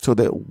God so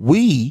that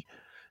we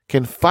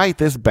can fight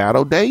this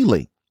battle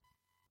daily.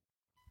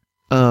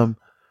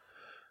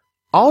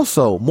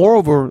 Also,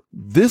 moreover,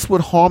 this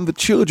would harm the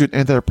children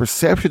and their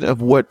perception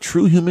of what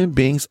true human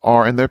beings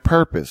are and their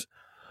purpose.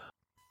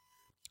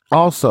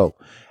 Also,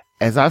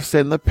 as I've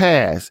said in the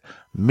past,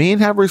 men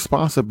have a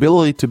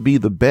responsibility to be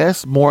the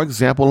best moral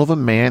example of a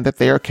man that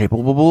they are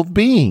capable of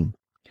being.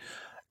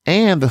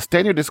 And the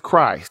standard is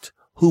Christ,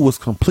 who was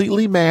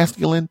completely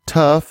masculine,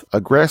 tough,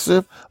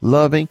 aggressive,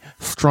 loving,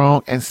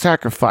 strong, and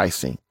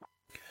sacrificing.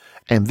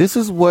 And this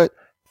is what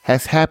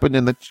has happened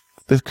in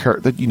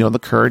the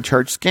current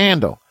church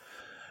scandal.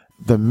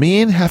 The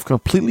men have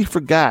completely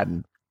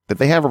forgotten that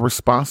they have a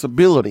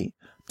responsibility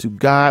to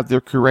God, their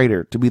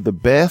creator, to be the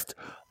best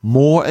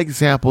moral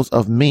examples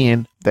of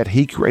men that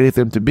he created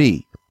them to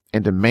be,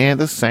 and demand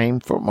the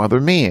same from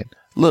other men.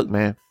 Look,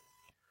 man,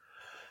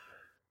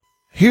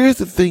 here's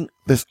the thing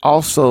that's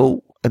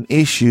also an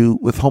issue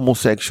with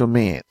homosexual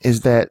men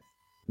is that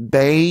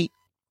they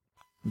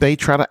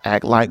try to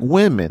act like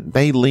women.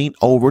 They lean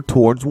over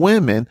towards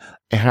women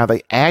and how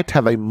they act, how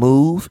they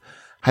move,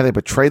 how they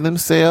portray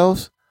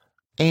themselves.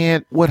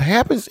 And what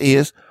happens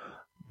is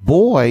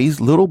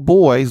little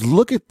boys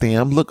look at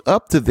them, look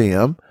up to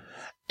them,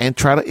 and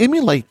try to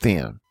emulate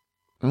them.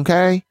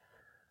 Okay?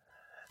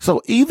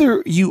 So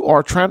either you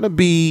are trying to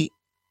be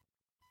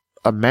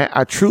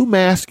a true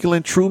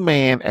masculine, true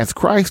man as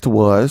Christ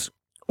was,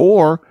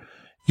 or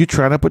you're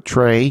trying to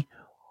portray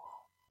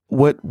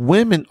what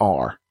women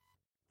are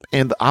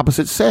and the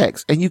opposite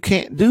sex. And you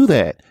can't do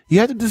that. You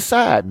have to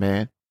decide,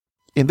 man.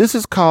 And this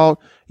is called,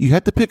 you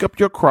have to pick up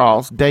your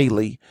cross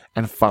daily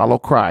and follow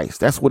Christ.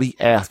 That's what he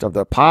asked of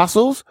the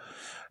apostles,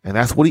 and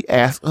that's what he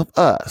asked of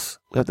us.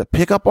 We have to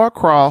pick up our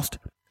cross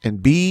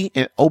and be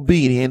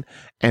obedient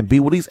and be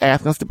what he's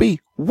asking us to be.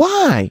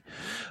 Why?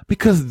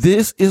 Because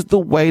this is the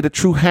way to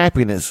true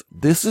happiness.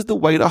 This is the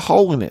way to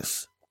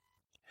holiness.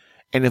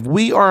 And if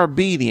we are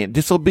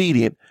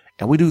disobedient,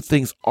 and we do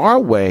things our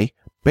way,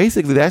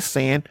 basically that's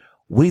saying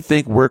we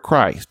think we're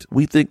Christ.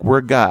 We think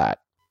we're God.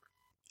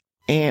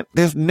 And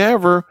there's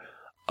never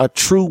a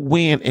true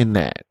win in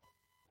that.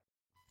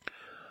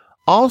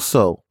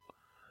 Also,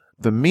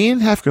 the men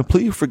have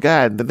completely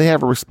forgotten that they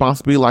have a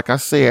responsibility, like I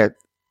said,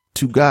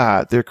 to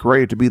God, their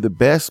creator, to be the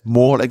best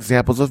moral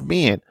examples of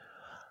men.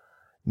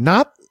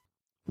 Not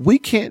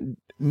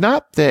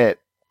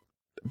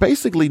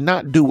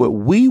do what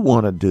we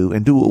want to do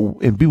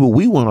and be what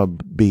we want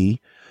to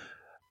be.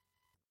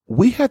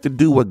 We have to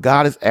do what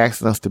God is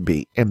asking us to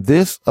be. And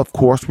this, of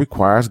course,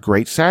 requires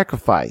great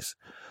sacrifice.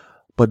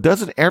 But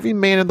doesn't every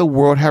man in the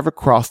world have a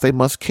cross they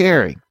must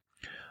carry?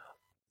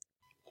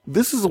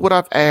 This is what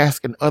I've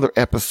asked in other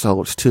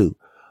episodes too.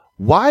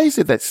 Why is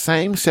it that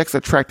same-sex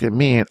attracted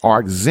men are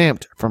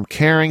exempt from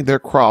carrying their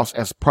cross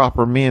as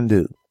proper men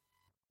do?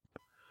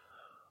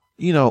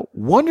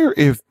 Wonder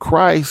if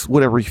Christ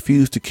would have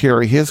refused to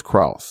carry his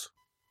cross.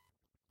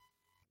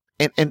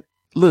 And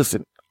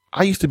listen,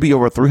 I used to be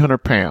over 300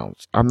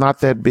 pounds. I'm not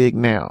that big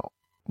now.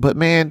 But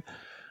man,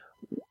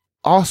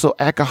 also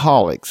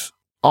alcoholics,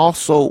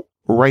 also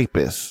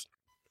rapists,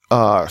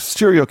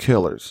 serial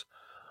killers,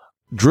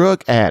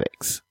 drug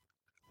addicts.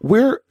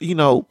 We're,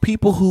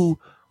 people who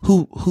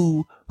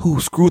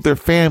screwed their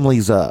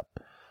families up,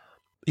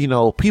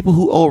 people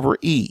who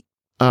overeat,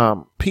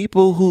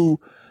 people who,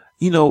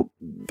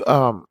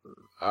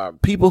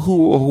 people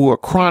who are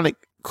chronic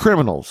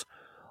criminals.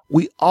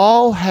 We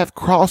all have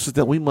crosses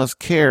that we must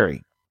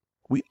carry.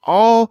 We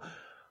all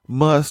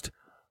must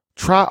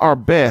try our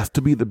best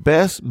to be the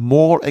best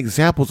moral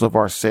examples of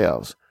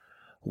ourselves.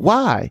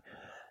 Why?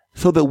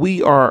 So that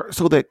we are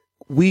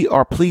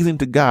pleasing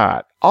to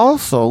God.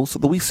 Also, so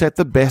that we set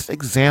the best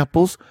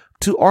examples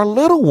to our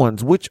little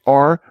ones, which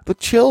are the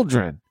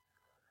children.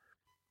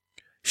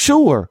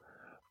 Sure,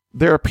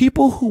 there are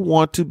people who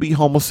want to be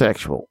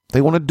homosexual.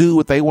 They want to do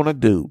what they want to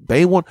do.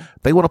 They want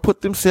to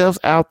put themselves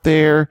out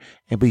there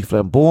and be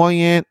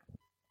flamboyant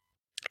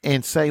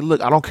and say,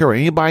 look, I don't care what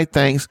anybody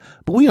thinks,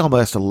 but we know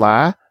that's a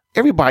lie.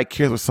 Everybody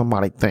cares what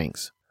somebody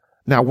thinks.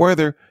 Now,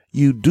 whether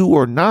you do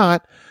or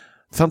not,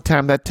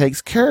 sometimes that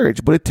takes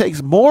courage, but it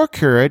takes more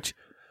courage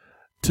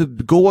to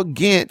go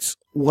against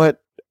what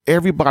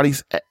everybody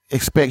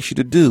expects you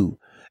to do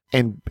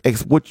and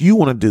what you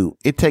want to do.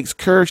 It takes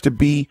courage to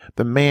be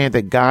the man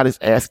that God is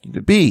asking you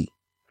to be.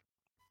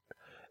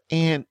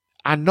 And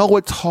I know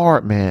it's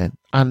hard, man.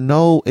 I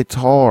know it's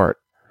hard.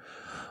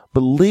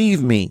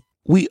 Believe me,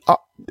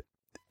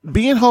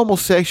 being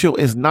homosexual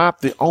is not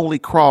the only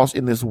cross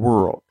in this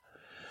world.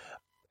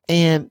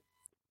 And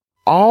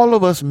all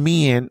of us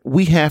men,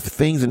 we have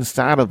things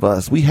inside of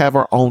us. We have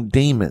our own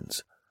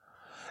demons,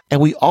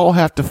 and we all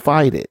have to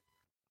fight it.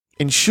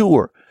 And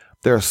sure,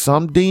 there are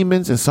some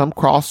demons and some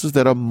crosses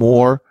that are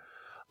more,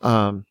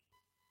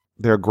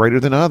 they're greater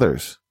than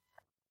others.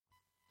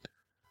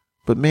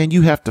 But man,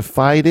 you have to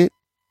fight it.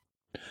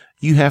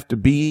 You have to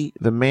be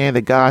the man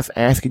that God's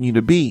asking you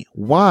to be.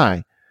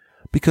 Why?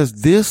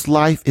 Because this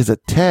life is a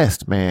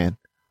test, man.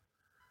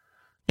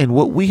 And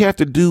what we have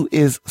to do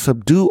is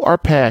subdue our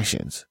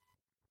passions.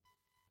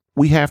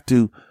 we have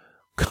to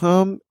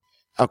come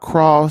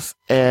across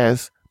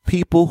as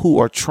people who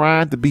are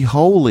trying to be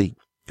holy,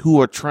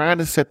 who are trying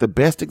to set the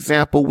best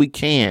example we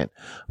can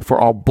for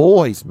our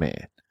boys,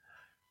 man.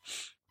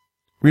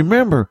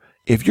 Remember,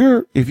 if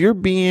you're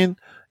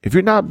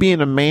not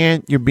being a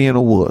man, you're being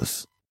a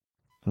wuss.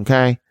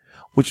 Okay?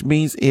 Which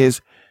means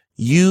is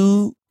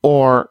you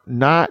are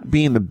not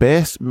being the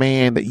best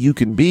man that you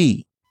can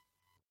be.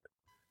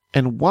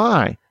 And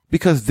why?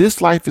 Because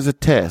this life is a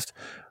test.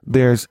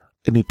 There's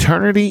an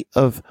eternity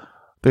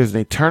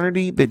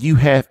that you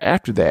have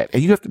after that.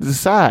 And you have to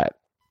decide.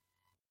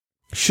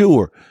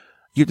 Sure,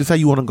 you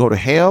decide you want to go to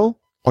hell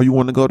or you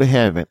want to go to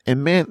heaven.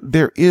 And man,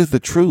 there is the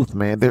truth,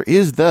 man. There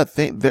is the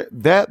thing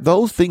that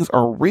those things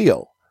are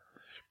real.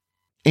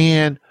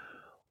 And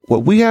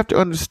what we have to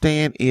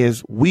understand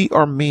is we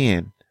are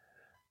men.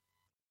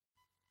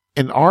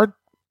 And our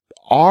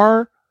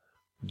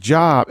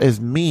job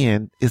as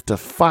men is to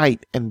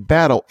fight and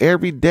battle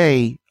every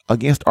day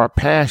against our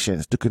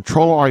passions, to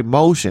control our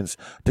emotions,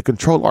 to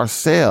control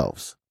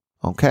ourselves.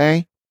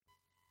 Okay?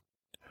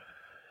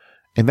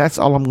 And that's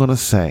all I'm going to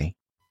say.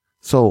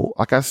 So,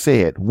 like I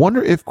said,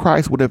 wonder if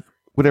Christ would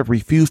have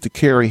refused to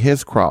carry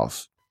his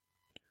cross.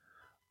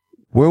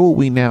 Where would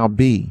we now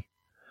be?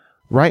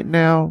 Right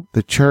now,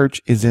 the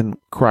church is in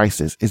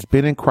crisis. It's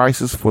been in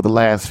crisis for the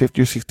last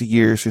 50 or 60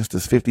 years, since the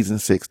 50s and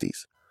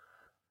 60s.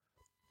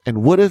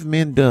 And what have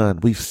men done?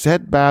 We've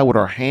sat by with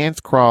our hands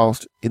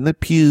crossed in the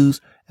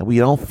pews, and we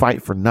don't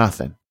fight for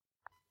nothing.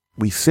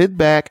 We sit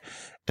back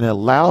and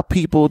allow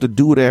people to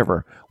do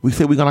whatever. We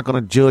say we're not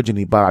going to judge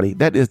anybody.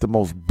 That is the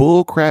most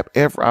bull crap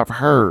ever I've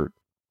heard.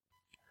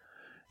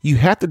 You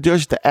have to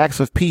judge the acts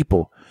of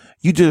people.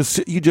 You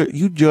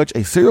judge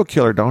a serial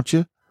killer, don't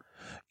you?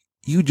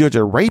 You judge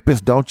a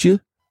rapist, don't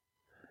you?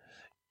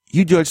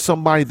 You judge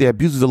somebody that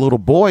abuses a little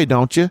boy,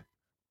 don't you?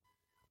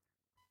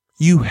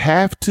 You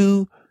have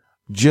to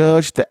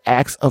judge the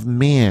acts of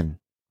men.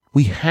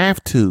 We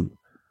have to.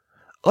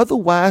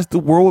 Otherwise, the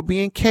world would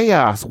be in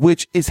chaos,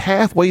 which is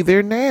halfway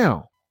there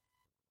now.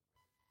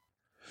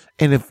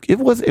 And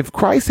if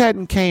Christ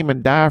hadn't came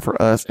and died for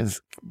us, and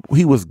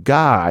he was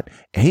God,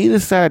 and he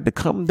decided to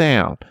come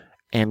down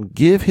and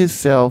give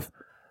himself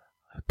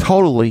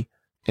totally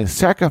and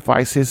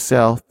sacrifice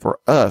himself for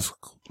us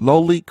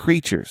lowly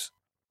creatures.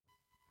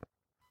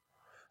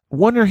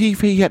 Wonder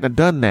if he hadn't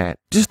done that.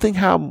 Just think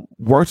how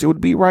worse it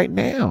would be right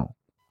now.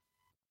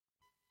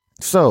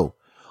 So,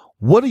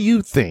 what do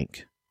you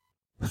think?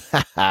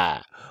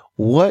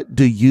 What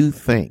do you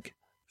think?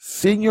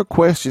 Send your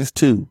questions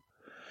to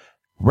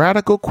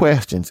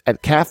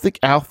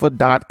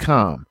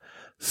radicalquestions@catholicalpha.com.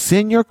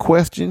 Send your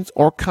questions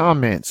or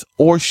comments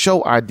or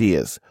show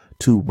ideas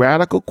to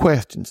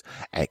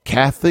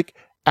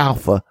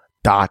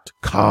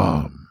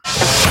radicalquestions@catholicalpha.com.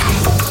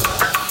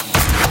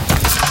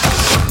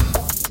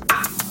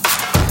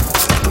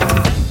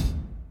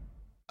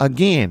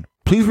 Again,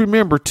 please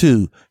remember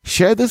to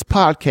share this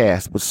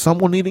podcast with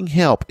someone needing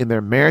help in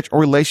their marriage or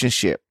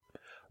relationship.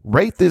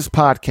 Rate this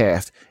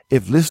podcast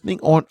if listening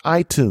on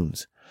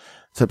iTunes.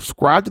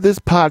 Subscribe to this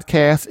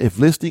podcast if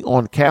listening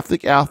on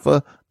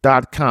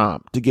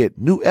CatholicAlpha.com to get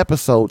new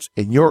episodes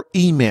in your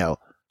email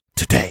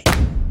today.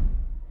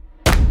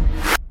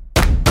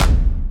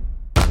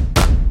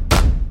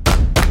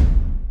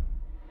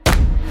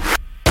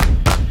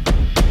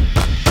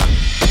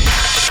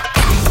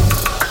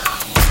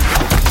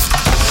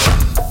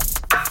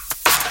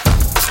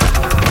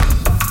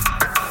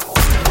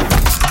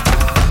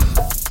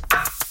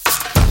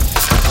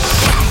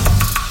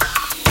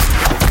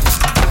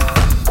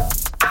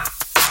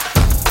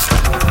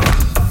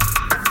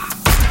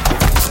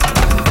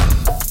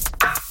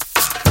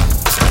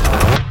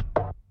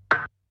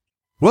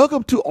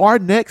 Welcome to our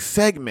next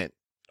segment.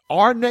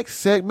 Our next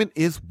segment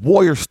is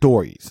Warrior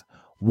Stories.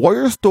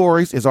 Warrior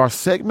Stories is our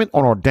segment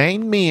on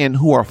ordained men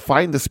who are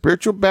fighting the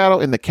spiritual battle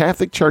in the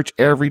Catholic Church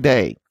every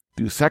day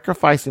through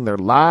sacrificing their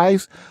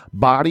lives,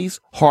 bodies,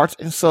 hearts,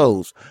 and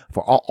souls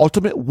for our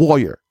ultimate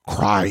warrior,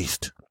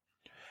 Christ.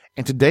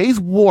 And today's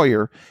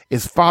warrior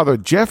is Father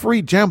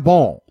Jeffrey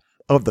Jambon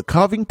of the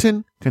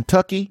Covington,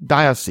 Kentucky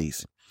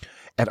Diocese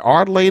at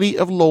Our Lady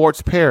of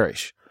Lourdes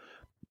Parish.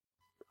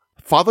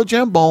 Father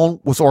Jambon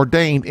was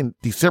ordained in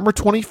December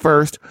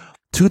 21st,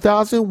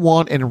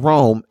 2001 in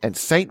Rome at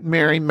St.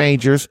 Mary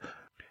Major's.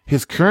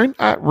 His current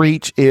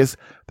outreach is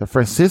the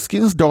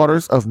Franciscan's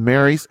Daughters of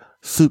Mary's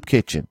Soup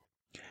Kitchen.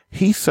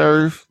 He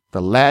serves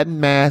the Latin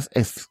Mass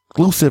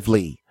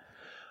exclusively.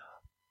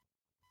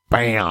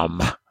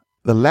 Bam!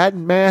 The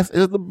Latin Mass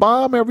is the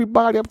bomb,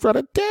 everybody. I'm trying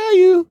to tell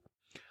you.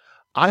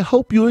 I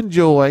hope you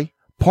enjoy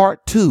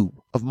part 2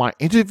 of my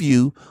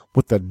interview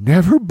with the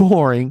never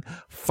boring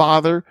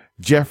Father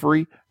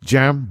Jeffrey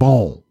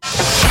Jambon.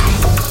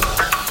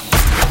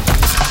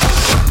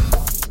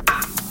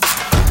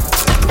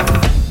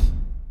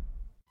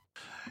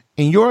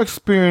 In your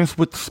experience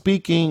with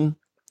speaking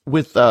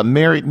with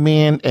married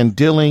men and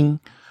dealing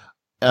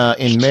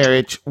in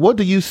marriage, what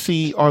do you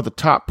see are the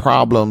top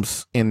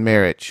problems in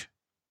marriage?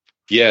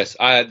 Yes,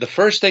 the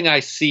first thing I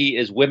see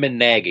is women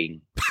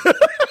nagging.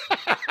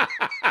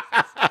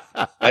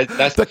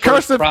 That's the the first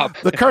curse of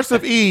problem. the curse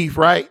of Eve,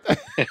 right?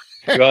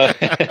 So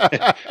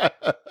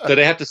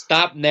they have to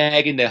stop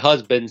nagging their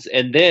husbands.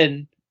 And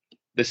then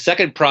the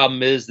second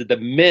problem is that the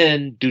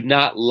men do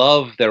not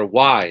love their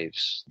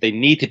wives. They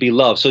need to be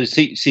loved. So you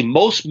see,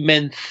 most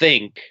men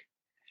think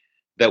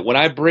that when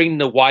I bring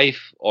the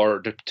wife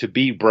or to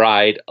be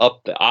bride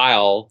up the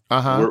aisle,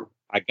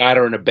 I got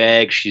her in a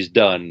bag, she's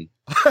done.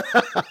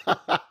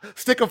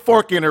 Stick a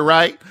fork in her,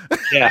 right?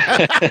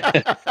 Yeah.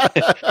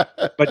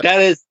 But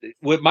that is,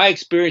 with my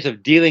experience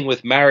of dealing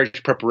with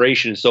marriage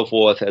preparation and so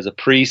forth as a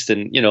priest,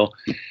 and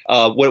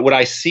what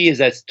I see is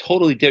that's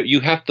totally different. You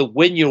have to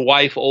win your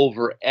wife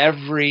over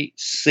every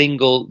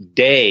single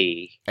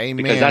day.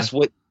 Amen. Because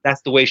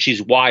that's the way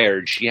she's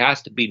wired. She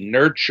has to be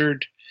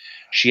nurtured.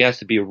 She has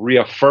to be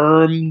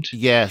reaffirmed.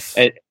 Yes.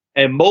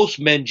 And most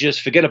men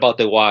just forget about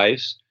their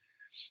wives.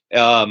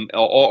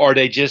 Or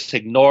they just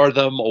ignore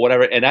them or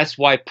whatever. And that's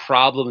why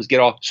problems get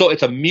off. So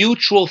it's a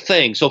mutual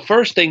thing. So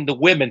first thing, the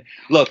women,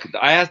 look,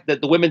 I asked that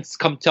the women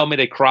come tell me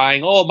they're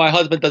crying. Oh, my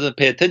husband doesn't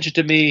pay attention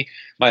to me.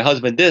 My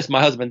husband this,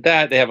 my husband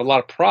that. They have a lot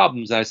of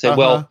problems. And I said,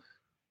 well,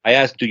 I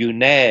asked, do you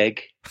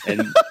nag?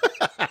 And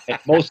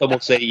most of them will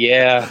say,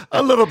 yeah.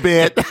 A little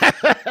bit.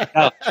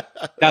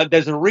 Now,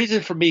 there's a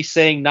reason for me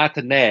saying not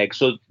to nag.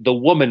 So the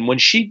woman, when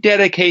she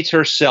dedicates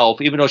herself,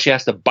 even though she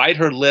has to bite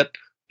her lip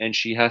and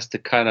she has to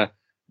kind of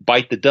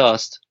bite the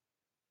dust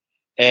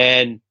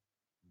and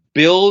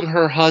build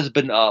her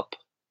husband up,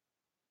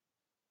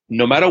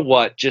 no matter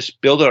what,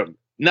 just build her.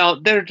 Now,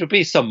 there will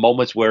be some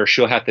moments where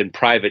she'll have to in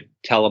private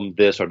tell him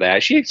this or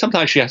that.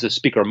 Sometimes she has to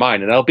speak her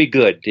mind, and that'll be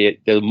good.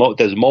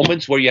 There's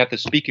moments where you have to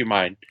speak your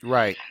mind.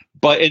 Right.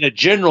 But in a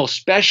general,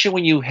 especially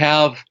when you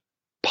have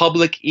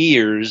public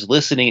ears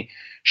listening,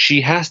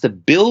 she has to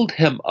build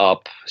him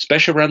up,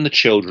 especially around the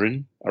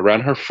children,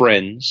 around her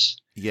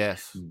friends.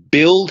 Yes.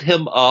 Build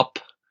him up.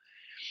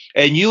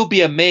 And you'll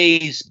be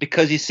amazed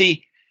because, you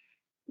see,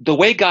 the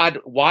way God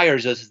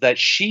wires us is that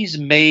she's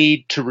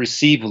made to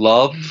receive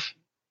love,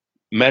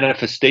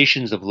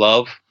 manifestations of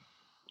love,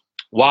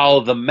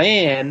 while the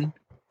man,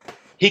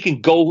 he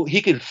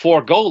can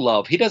forego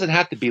love. He doesn't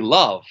have to be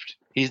loved.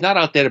 He's not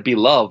out there to be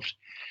loved.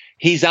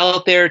 He's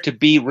out there to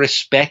be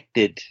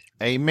respected.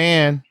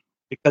 Amen.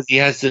 Because he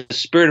has the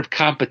spirit of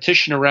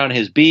competition around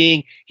his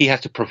being. He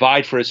has to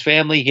provide for his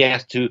family. He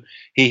has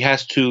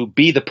to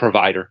be the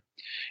provider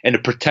and a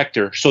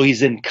protector. So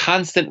he's in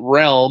constant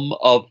realm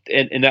of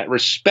in that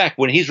respect.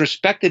 When he's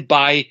respected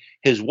by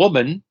his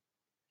woman,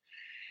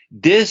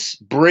 this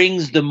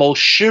brings the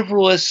most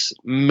chivalrous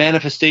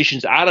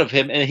manifestations out of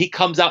him, and he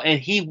comes out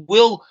and he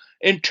will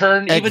in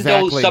turn,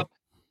 exactly.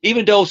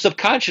 even though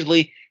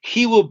subconsciously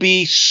he will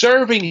be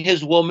serving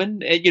his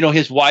woman,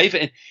 his wife,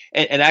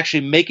 and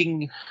actually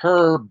making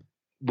her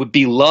would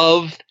be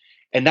loved.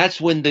 And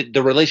that's when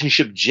the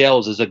relationship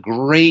gels. There's a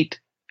great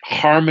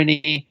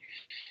harmony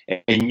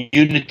and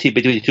unity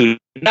between the two.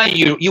 Now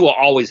you will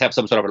always have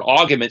some sort of an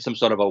argument, some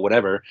sort of a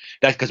whatever.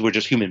 That's because we're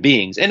just human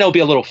beings, and there'll be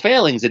a little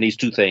failings in these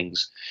two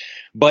things.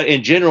 But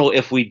in general,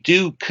 if we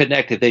do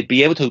connect, if they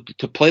be able to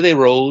play their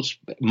roles,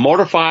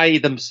 mortify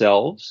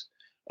themselves,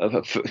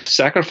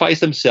 sacrifice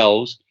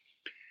themselves,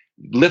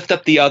 lift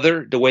up the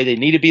other the way they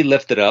need to be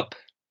lifted up,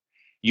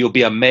 you'll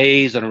be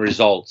amazed on the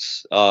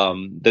results.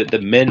 The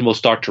men will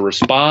start to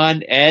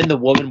respond, and the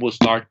woman will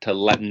start to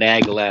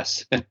nag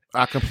less.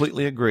 I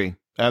completely agree.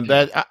 And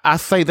that I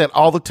say that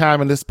all the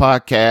time in this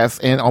podcast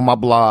and on my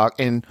blog.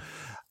 And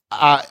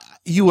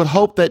you would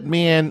hope that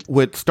men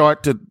would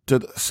start to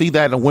see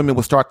that, and women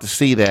would start to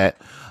see that.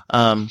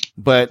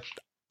 But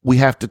we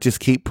have to just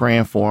keep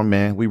praying for them,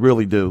 man. We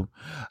really do.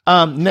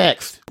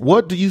 Next,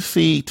 what do you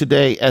see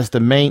today as the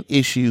main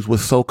issues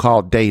with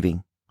so-called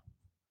dating?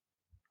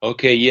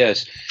 Okay,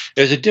 yes.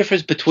 There's a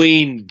difference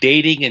between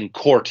dating and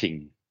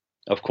courting,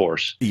 of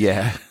course.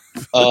 Yeah.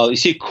 You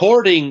see,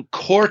 courting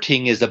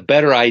is a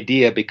better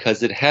idea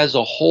because it has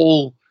a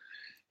whole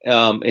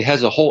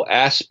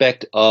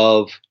aspect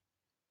of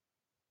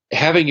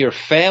having your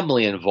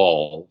family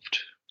involved,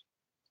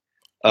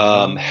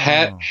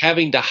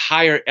 having the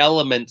higher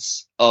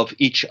elements of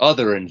each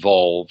other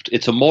involved.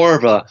 It's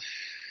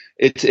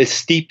it's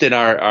steeped in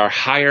our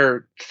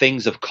higher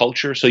things of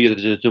culture. So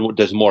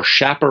there's more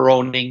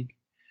chaperoning,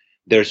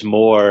 there's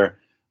more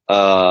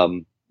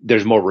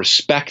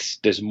respect,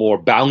 there's more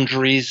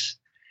boundaries.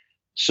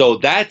 So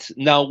that's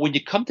now when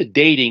you come to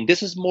dating,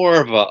 this is more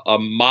of a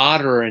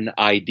modern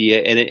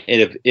idea, and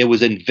it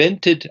was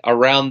invented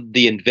around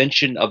the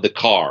invention of the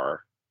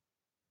car.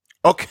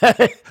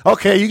 Okay,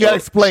 you got to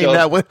explain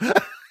that one.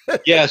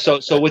 Yeah,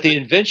 so with the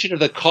invention of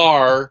the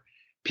car,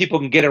 people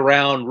can get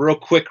around real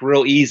quick,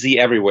 real easy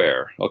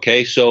everywhere.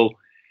 Okay, so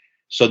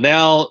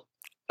now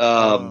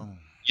the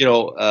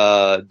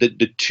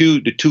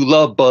two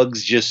love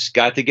bugs just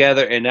got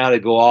together, and now they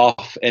go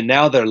off, and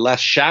now they're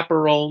less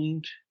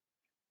chaperoned.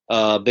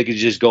 They can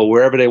just go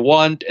wherever they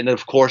want, and then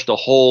of course the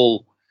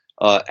whole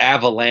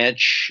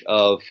avalanche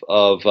of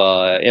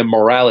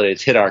immorality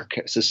that's hit our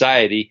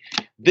society,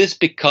 this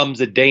becomes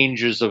the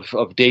dangers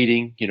of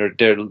dating. You know,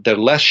 they're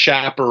less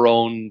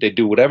chaperoned. They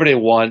do whatever they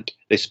want.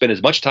 They spend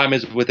as much time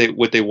as what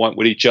they want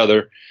with each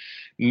other.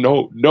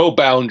 No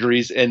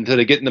boundaries, and so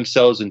they're getting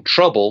themselves in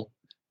trouble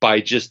by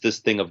just this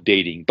thing of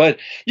dating. But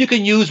you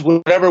can use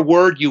whatever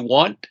word you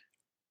want,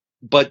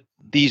 but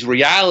these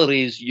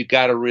realities, you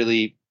got to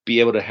really be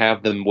able to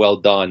have them well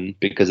done,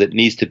 because it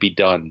needs to be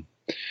done.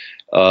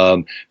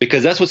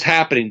 Because that's what's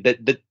happening.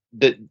 That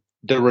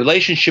the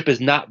relationship is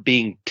not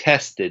being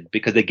tested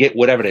because they get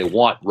whatever they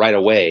want right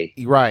away.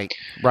 Right.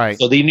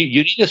 So you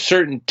need a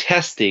certain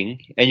testing,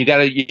 and you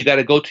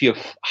gotta go to your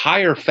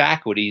higher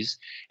faculties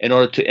in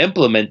order to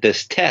implement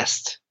this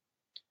test.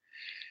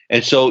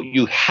 And so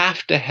you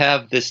have to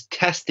have this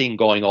testing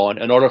going on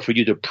in order for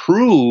you to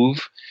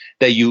prove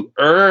that you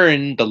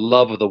earn the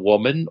love of the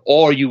woman,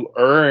 or you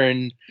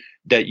earn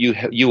that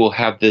you will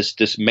have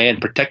this man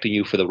protecting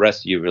you for the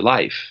rest of your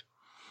life.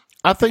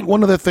 I think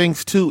one of the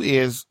things too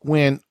is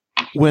when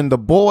the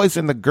boys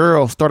and the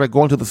girls started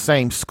going to the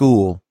same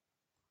school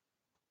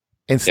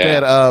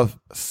instead of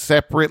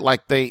separate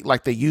like they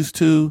used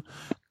to.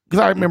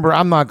 Because I remember,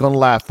 I'm not gonna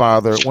lie,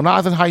 Father, when I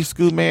was in high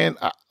school, man,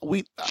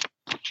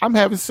 I'm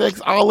having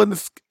sex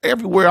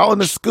everywhere, all in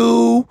the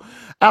school,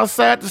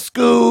 outside the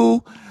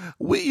school.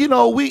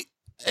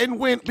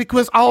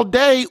 Because all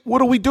day,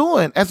 what are we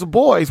doing as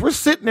boys? We're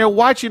sitting there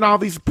watching all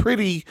these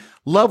pretty,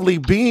 lovely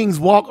beings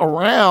walk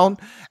around.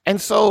 And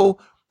so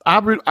I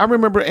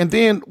remember, and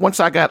then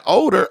once I got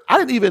older, I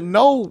didn't even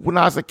know when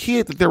I was a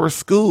kid that there were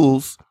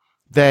schools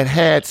that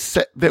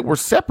that were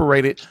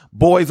separated,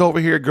 boys over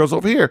here, girls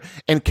over here.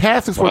 And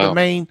Catholics were the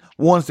main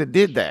ones that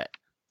did that.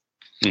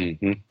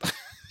 Mm-hmm.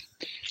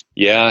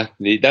 Yeah,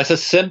 that's a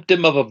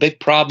symptom of a big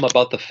problem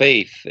about the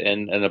faith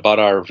and about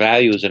our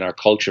values and our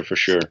culture, for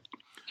sure.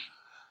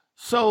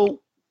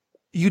 So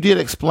you did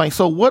explain.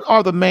 So what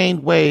are the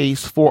main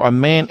ways for a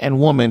man and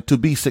woman to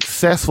be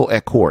successful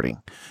at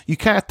courting? You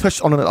kind of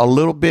touched on it a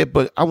little bit,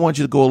 but I want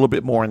you to go a little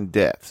bit more in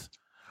depth.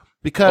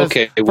 Because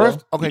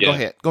go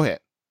ahead.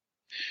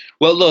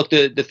 Well, look,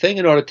 the thing,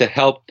 in order to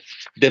help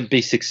them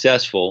be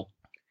successful,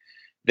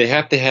 they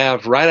have to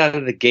have, right out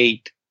of the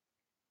gate,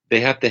 they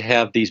have to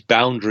have these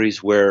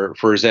boundaries where,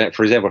 for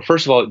example,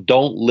 first of all,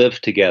 don't live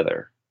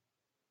together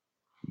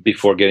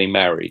before getting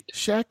married.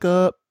 Shack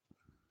up.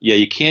 Yeah,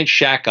 you can't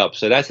shack up.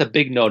 So that's a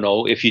big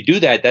no-no. If you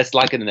do that, that's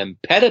like an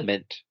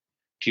impediment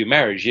to your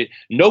marriage.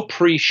 No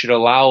priest should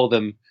allow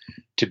them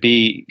to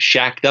be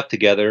shacked up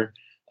together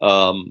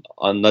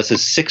unless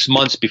it's 6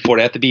 months before.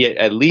 They have to be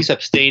at least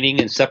abstaining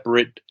and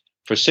separate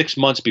for 6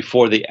 months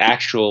before the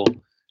actual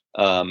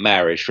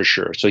marriage, for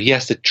sure. So he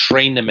has to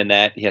train them in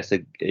that. He has to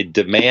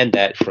demand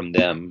that from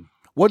them.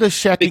 What does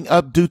shacking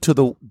up do to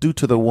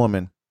the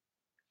woman?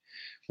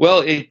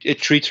 Well, it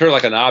treats her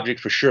like an object,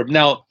 for sure.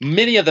 Now,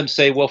 many of them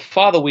say, well,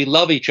 Father, we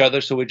love each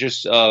other, so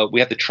we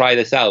have to try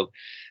this out.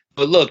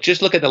 But look,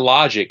 just look at the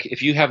logic.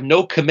 If you have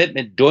no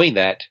commitment doing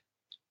that,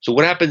 so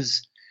what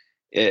happens?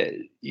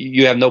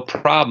 You have no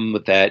problem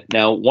with that.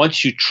 Now,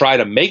 once you try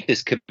to make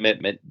this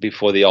commitment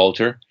before the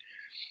altar,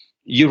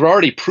 you've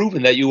already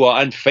proven that you are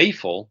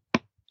unfaithful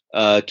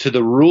to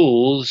the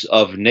rules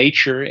of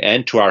nature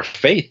and to our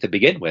faith to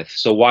begin with.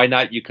 So why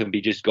not? You can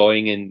be just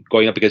going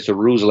up against the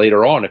rules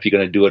later on if you're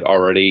going to do it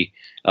already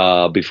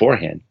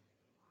beforehand.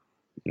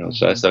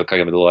 So that's the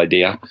kind of a little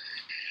idea.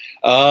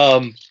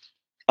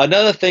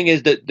 Another thing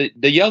is that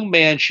the young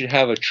man should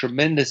have a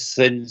tremendous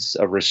sense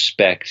of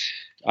respect.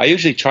 I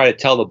usually try to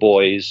tell the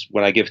boys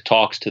when I give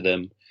talks to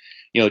them,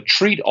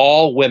 treat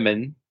all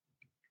women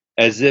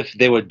as if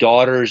they were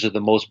daughters of the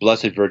most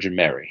blessed Virgin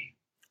Mary.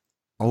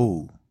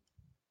 Oh.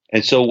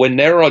 And so when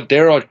there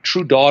are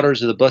true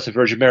daughters of the Blessed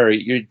Virgin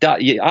Mary,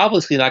 you're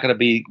obviously not going to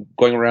be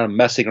going around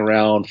messing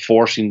around,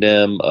 forcing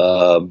them,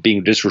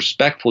 being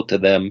disrespectful to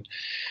them.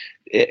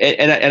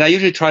 And I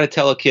usually try to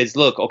tell the kids,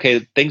 look, okay,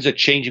 things are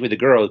changing with the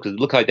girls because it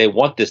looks like they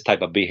want this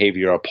type of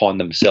behavior upon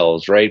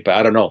themselves, right? But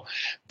I don't know.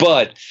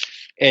 But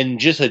in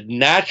just a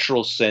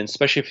natural sense,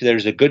 especially if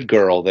there's a good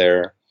girl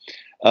there,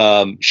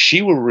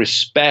 she will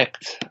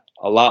respect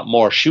a lot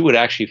more. She would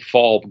actually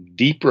fall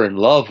deeper in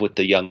love with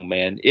the young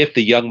man if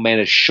the young man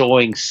is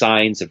showing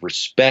signs of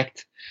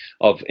respect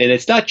and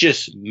it's not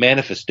just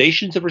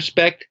manifestations of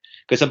respect,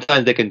 because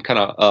sometimes they can kind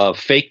of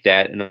fake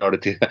that in order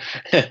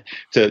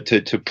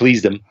to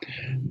please them,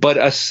 but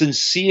a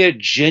sincere,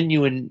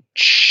 genuine,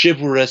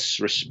 chivalrous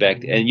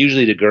respect. And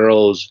usually the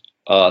girls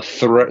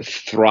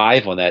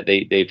thrive on that.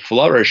 They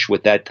flourish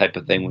with that type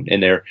of thing in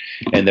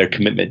their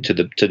commitment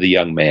to the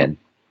young man.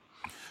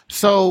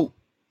 So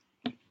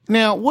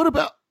now, what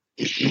about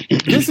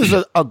this?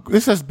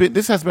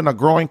 This has been a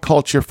growing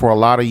culture for a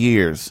lot of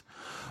years.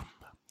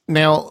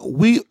 Now,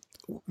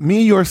 me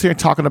and you are here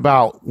talking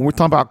about, when we're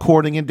talking about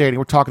courting and dating,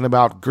 we're talking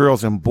about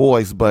girls and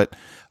boys, but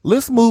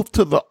let's move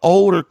to the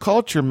older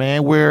culture,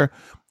 man, where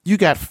you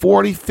got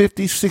 40,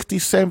 50, 60,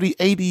 70,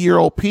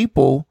 80-year-old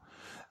people.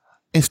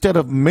 Instead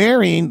of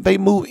marrying, they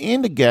move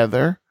in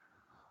together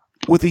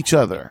with each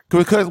other.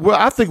 Because, well,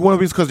 I think one of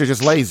the reasons because they're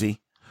just lazy.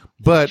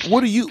 But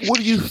what do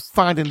you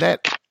find in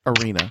that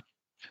arena?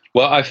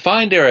 Well, I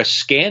find they're a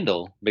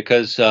scandal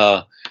because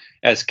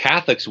as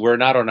Catholics, we're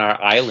not on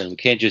our island. We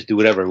can't just do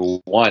whatever we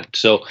want.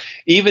 So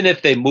even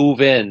if they move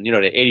in,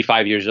 they're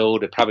 85 years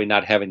old, they're probably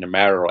not having the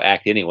marital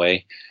act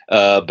anyway,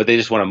 but they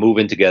just want to move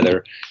in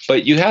together.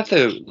 But you have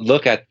to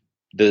look at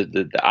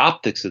the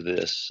optics of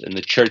this in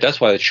the church. That's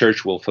why the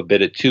church will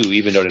forbid it too,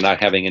 even though they're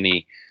not having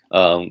any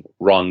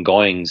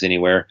wronggoings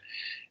anywhere.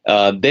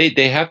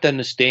 They have to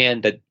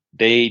understand that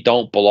they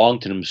don't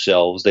belong to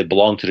themselves. They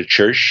belong to the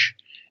church.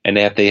 And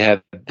they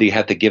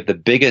have to give the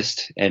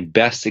biggest and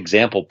best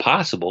example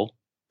possible.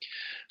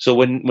 So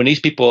when these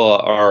people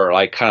are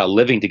like kind of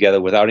living together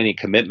without any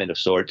commitment of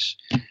sorts,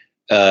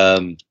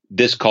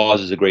 this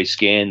causes a great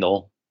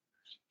scandal,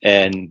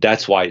 and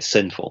that's why it's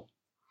sinful.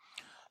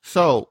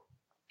 So,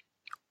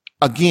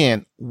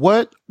 again,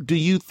 what do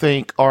you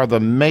think are the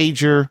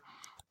major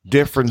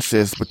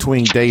differences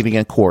between dating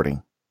and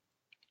courting?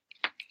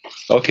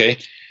 Okay.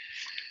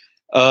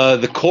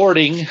 The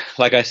courting,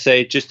 like I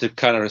say, just to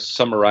kind of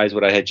summarize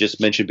what I had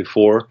just mentioned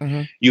before,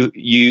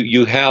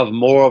 you have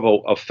more of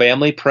a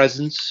family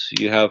presence.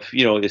 You have,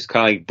 it's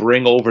kind of like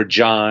bring over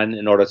John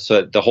in order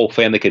so the whole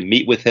family can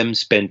meet with him,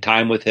 spend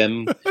time with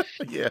him,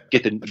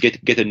 get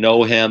to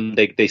know him.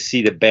 They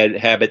see the bad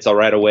habits all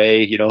right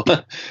away.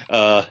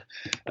 The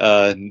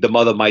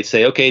mother might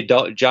say, "Okay,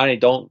 Johnny,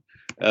 don't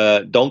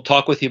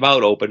talk with your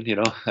mouth open,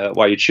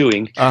 while you're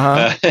chewing."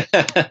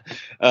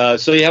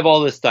 So you have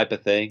all this type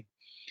of thing.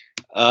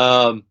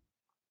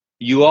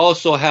 You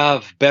also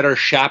have better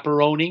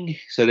chaperoning,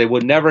 so they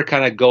would never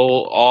kind of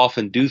go off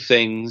and do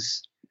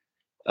things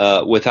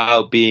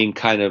without being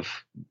kind of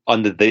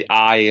under the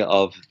eye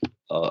of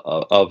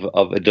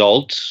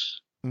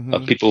adults,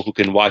 of people who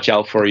can watch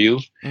out for you.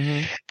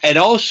 And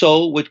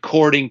also with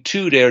courting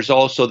too, there's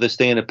also this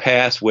thing in the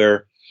past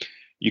where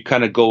you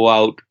kind of go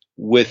out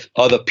with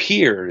other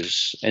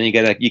peers, and you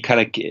kind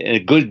of a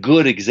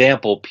good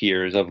example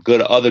peers of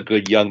other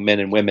good young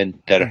men and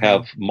women that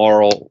have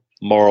moral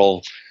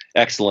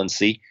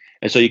excellency,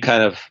 and so you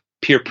kind of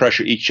peer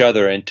pressure each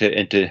other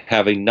into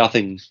having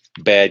nothing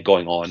bad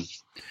going on.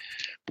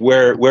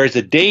 Whereas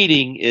the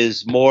dating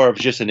is more of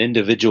just an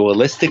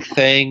individualistic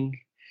thing.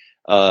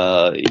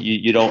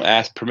 You don't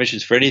ask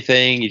permissions for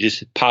anything. You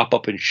just pop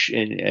up and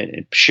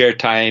share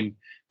time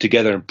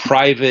together in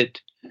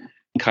private,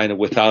 kind of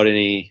without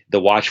the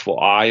watchful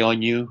eye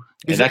on you.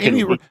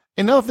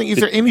 Another thing, is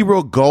there any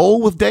real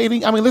goal with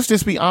dating? I mean, let's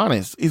just be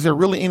honest. Is there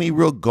really any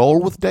real goal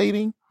with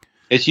dating?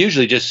 It's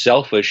usually just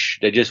selfish.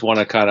 They just want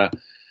to kind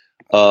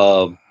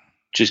of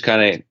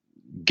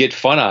get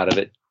fun out of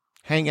it.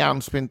 Hang out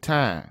and spend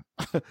time.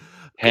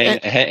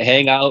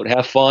 Hang out,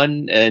 have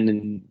fun,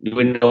 and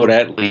we know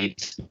that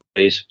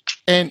leads.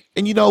 And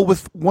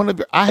with one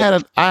of I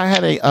had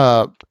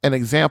an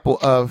example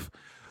of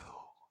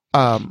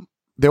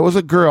there was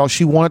a girl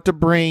she wanted to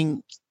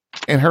bring,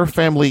 and her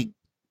family,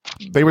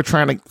 they were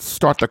trying to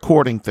start the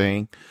courting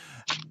thing,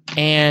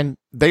 and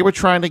they were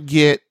trying to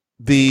get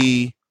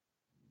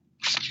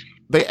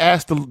they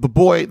asked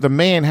the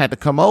man had to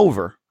come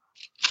over.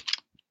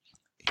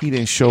 He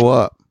didn't show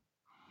up.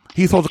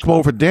 He's supposed to come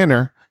over for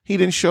dinner. He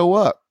didn't show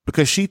up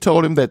because she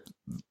told him that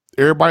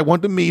everybody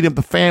wanted to meet him,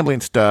 the family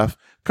and stuff.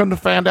 Come to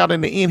find out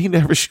in the end, he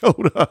never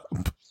showed up.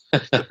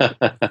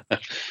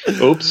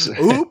 Oops.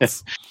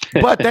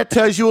 But that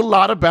tells you a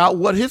lot about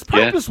what his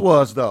purpose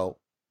was, though.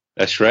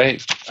 That's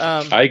right.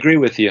 I agree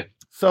with you.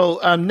 So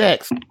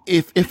next,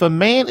 if a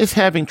man is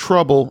having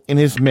trouble in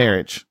his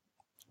marriage,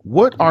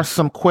 what are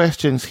some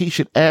questions he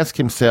should ask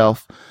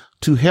himself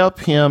to help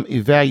him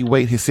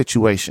evaluate his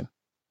situation?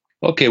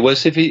 Okay, well,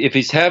 so if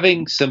he's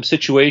having some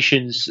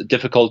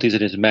difficulties in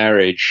his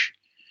marriage,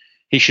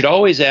 he should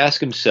always ask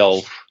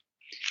himself,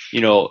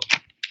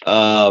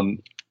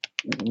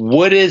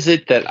 what is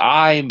it that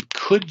I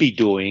could be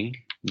doing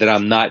that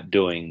I'm not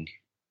doing,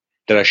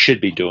 that I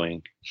should be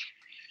doing?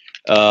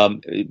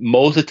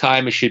 Most of the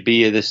time, it should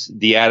be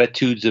the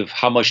attitudes of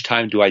how much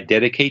time do I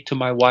dedicate to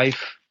my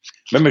wife.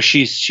 Remember,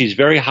 she's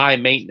very high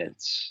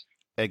maintenance.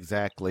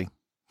 Exactly.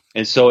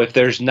 And so if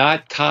there's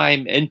not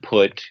time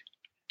input,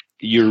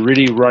 you're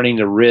really running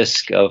the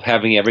risk of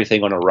having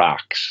everything on the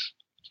rocks.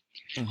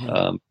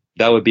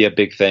 That would be a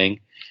big thing.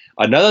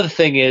 Another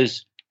thing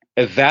is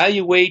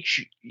evaluate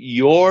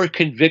your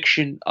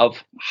conviction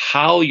of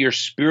how your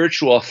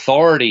spiritual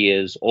authority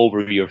is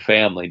over your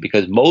family,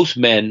 because most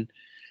men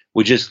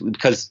would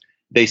because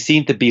they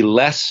seem to be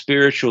less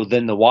spiritual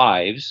than the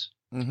wives.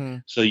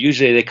 So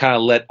usually they kind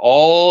of let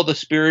all the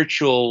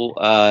spiritual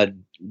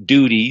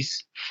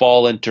duties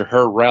fall into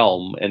her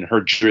realm and her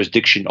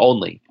jurisdiction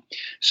only.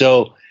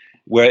 So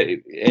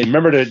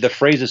remember the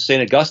phrase of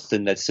St.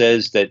 Augustine that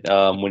says that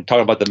when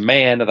talking about the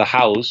man of the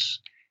house,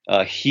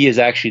 he is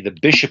actually the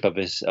bishop of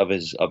his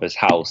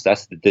house.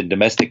 That's the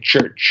domestic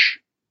church.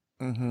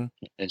 And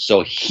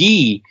so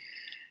he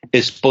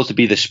is supposed to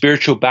be the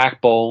spiritual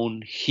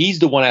backbone. He's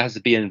the one that has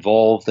to be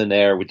involved in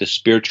there with the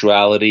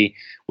spirituality,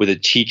 with the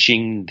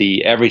teaching,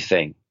 the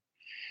everything.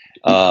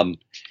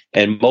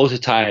 And most of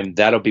the time,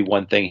 that'll be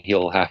one thing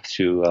he'll have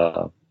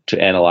to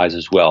to analyze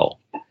as well.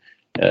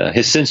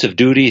 His sense of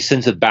duty,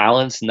 sense of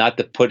balance, not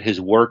to put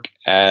his work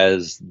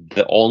as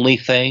the only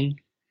thing,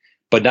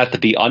 but not to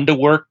be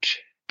underworked,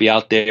 be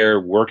out there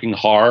working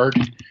hard,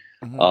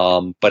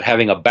 but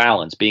having a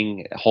balance,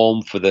 being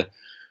home for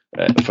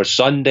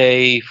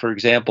Sunday, for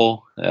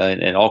example,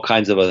 and all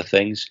kinds of other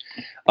things.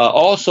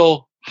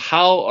 Also,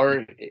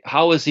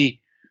 how is he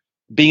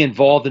being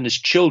involved in his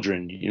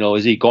children?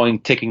 Is he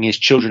taking his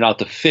children out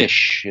to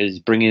fish? Is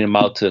bringing them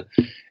out to,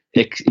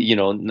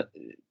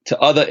 to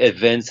other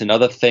events and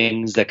other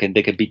things they can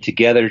be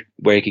together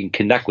where he can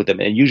connect with them?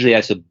 And usually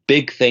that's a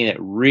big thing that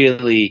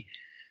really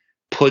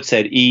puts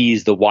at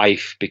ease the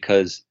wife,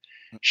 because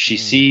she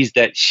sees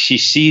that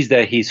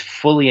he's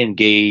fully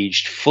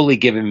engaged, fully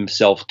giving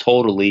himself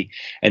totally,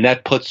 and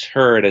that puts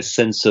her at a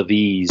sense of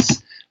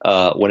ease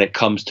when it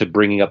comes to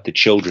bringing up the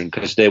children,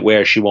 because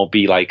where she won't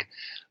be like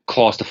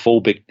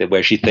claustrophobic,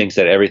 where she thinks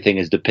that everything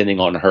is depending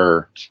on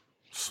her.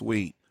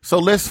 Sweet. So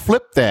let's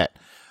flip that.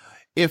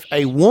 If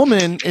a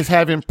woman is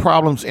having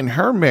problems in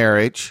her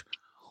marriage,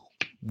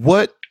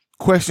 what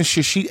questions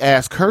should she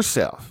ask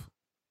herself?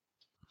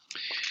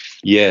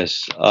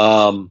 Yes.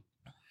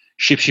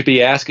 She should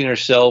be asking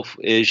herself,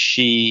 is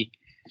she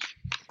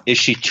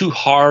too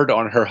hard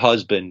on her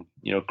husband,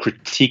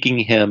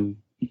 critiquing him?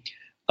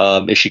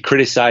 Is she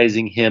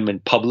criticizing him in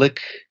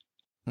public?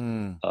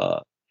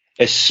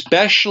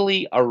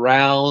 Especially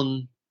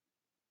around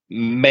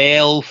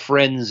male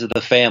friends of the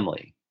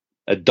family,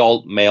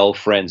 adult male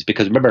friends,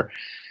 because remember,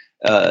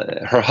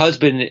 her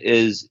husband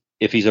is,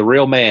 if he's a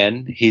real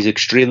man, he's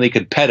extremely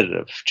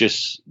competitive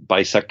just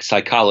by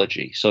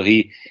psychology. So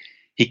he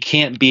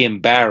can't be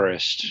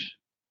embarrassed.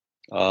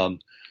 So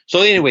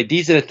anyway,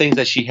 these are the things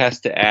that she has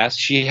to ask.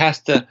 She has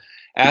to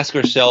ask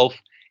herself,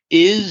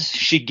 is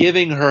she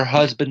giving her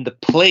husband the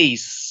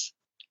place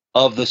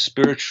of the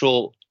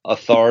spiritual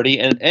authority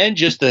and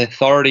just the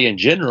authority in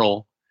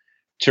general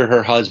to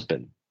her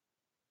husband?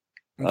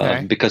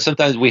 Okay. Because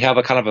sometimes we have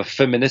a kind of a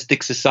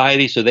feministic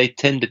society, so they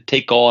tend to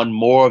take on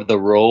more of the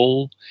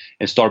role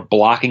and start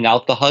blocking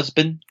out the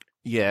husband.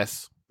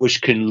 Yes.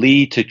 Which can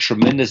lead to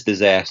tremendous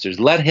disasters.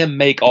 Let him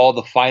make all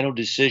the final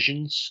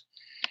decisions.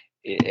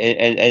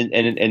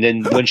 And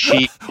then when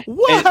she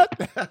what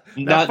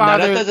now,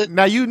 Father,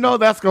 now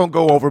that's gonna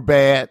go over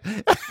bad.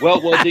 well,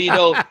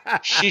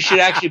 she should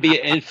actually be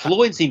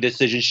influencing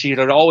decisions. She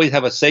should always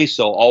have a say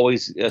so,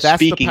 always that's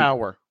speaking the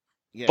power.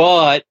 Yeah.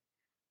 But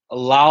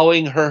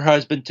allowing her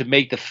husband to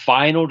make the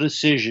final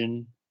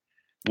decision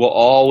will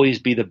always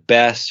be the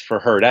best for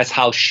her. That's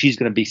how she's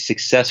going to be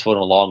successful in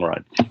the long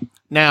run.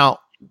 Now,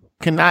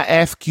 can I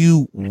ask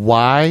you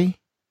why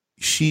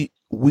she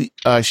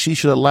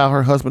should allow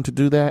her husband to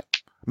do that?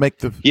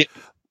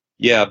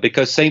 Yeah,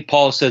 because St.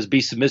 Paul says,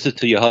 be submissive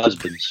to your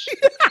husbands.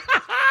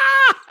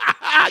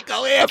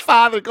 Go ahead,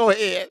 Father, go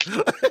ahead.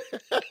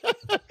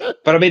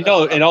 But I mean,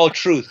 no, in all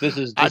truth, this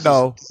is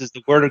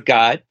the word of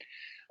God.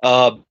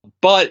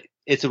 But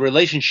it's a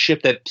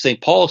relationship that St.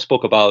 Paul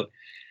spoke about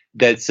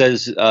that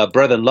says,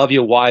 brethren, love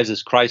your wives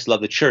as Christ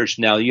loved the church.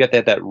 Now, you have to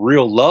have that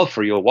real love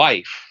for your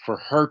wife, for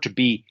her to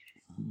be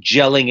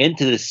gelling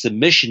into the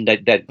submission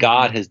that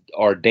God has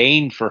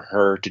ordained for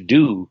her to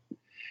do.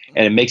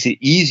 And it makes it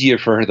easier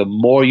for her the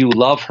more you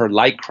love her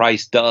like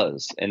Christ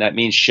does. And that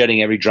means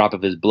shedding every drop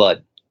of his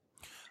blood.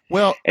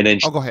 Well, and then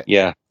go ahead.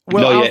 Yeah.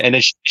 Well, and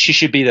then she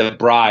should be the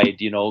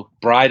bride,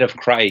 bride of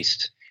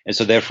Christ. And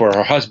so therefore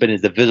her husband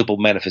is the visible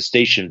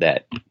manifestation of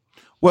that.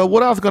 Well,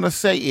 what I was going to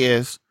say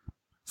is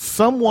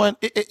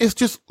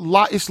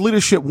it's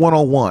leadership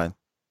 101.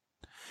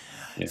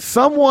 Yeah.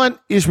 Someone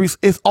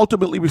is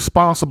ultimately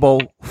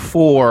responsible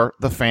for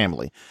the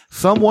family.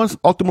 Someone's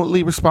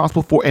ultimately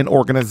responsible for an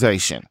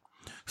organization.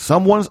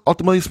 Someone's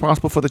ultimately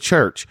responsible for the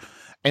church.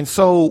 And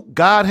so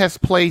God has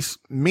placed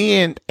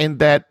men in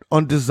that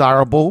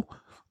undesirable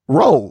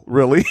role,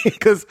 really,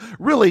 because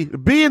really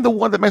being the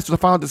one that makes the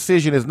final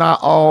decision is not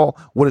all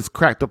what it's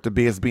cracked up to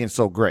be as being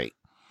so great.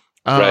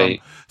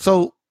 Right.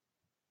 So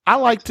I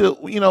like to,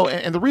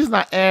 and the reason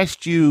I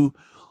asked you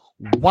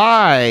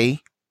why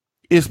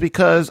is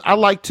because I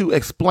like to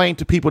explain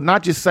to people,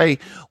 not just say,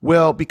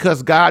 well,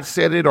 because God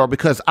said it or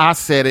because I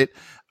said it.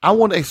 I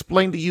want to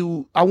explain to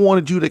you. I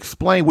wanted you to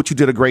explain what you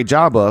did a great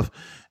job of.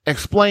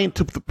 Explain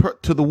to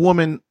the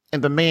woman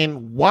and the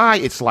man why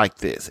it's like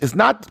this. It's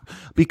not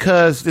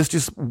because it's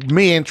just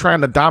men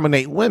trying to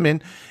dominate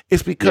women.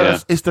 It's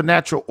because it's the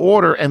natural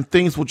order, and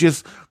things will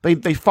just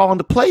they fall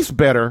into place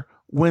better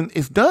when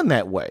it's done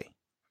that way.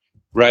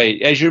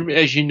 Right. As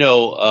you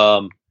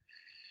know,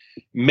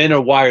 men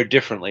are wired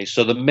differently.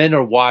 So the men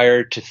are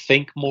wired to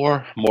think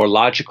more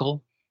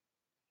logical,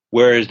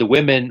 whereas the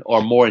women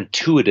are more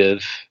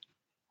intuitive.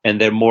 And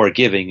they're more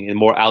giving and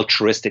more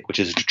altruistic, which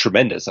is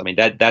tremendous. I mean,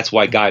 that's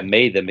why God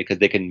made them, because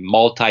they can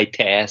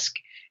multitask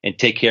and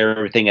take care of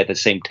everything at the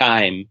same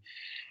time.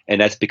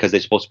 And that's because they're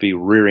supposed to be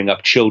rearing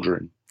up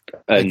children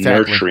and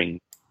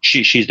nurturing.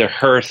 She's the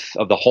hearth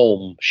of the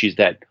home. She's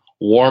that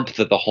warmth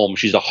of the home.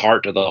 She's the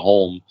heart of the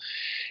home.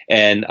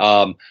 And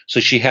so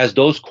she has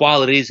those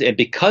qualities. And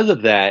because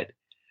of that,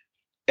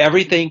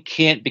 everything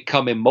can't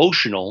become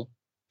emotional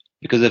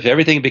Because if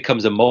everything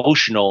becomes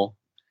emotional,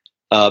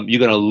 you're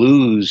going to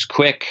lose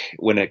quick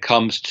when it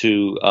comes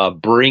to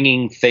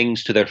bringing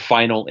things to their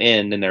final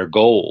end and their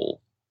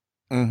goal.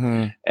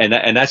 Mm-hmm.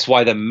 And that's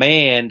why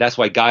that's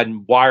why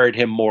God wired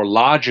him more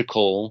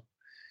logical,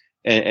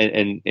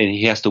 and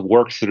he has to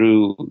work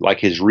through like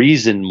his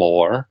reason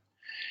more,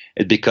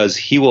 because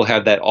he will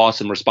have that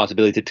awesome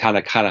responsibility to kind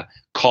of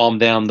calm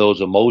down those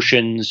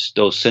emotions,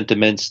 those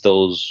sentiments,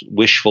 those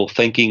wishful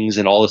thinkings,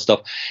 and all this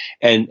stuff,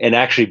 and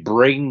actually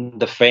bring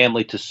the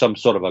family to some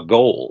sort of a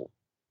goal.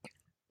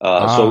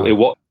 So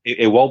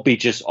it won't be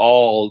just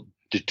all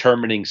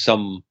determining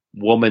some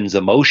woman's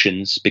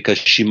emotions, because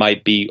she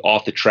might be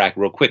off the track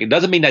real quick. It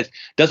doesn't mean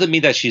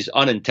that she's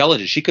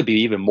unintelligent. She could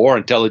be even more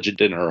intelligent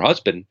than her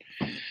husband.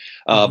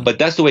 But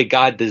that's the way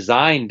God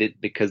designed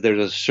it, because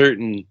there's a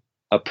certain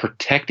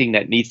protecting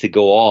that needs to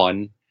go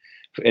on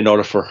in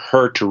order for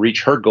her to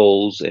reach her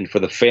goals, and for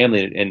the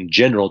family in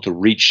general to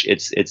reach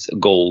its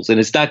goals. And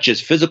it's not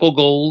just physical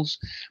goals,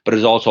 but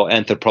it's also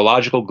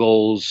anthropological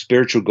goals,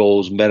 spiritual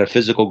goals,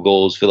 metaphysical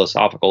goals,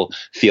 philosophical,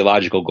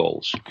 theological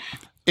goals.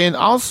 And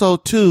also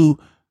too,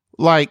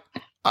 like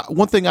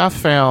one thing I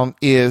found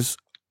is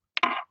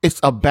it's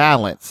a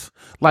balance.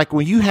 Like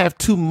when you have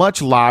too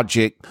much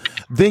logic,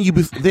 then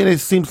it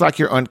seems like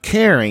you're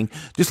uncaring.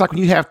 Just like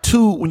when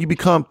you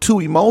become too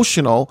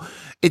emotional,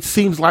 it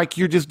seems like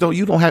you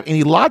don't have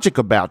any logic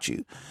about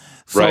you.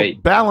 So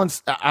right.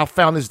 Balance, I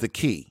found, is the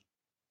key.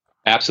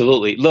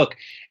 Absolutely. Look,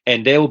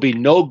 and there will be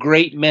no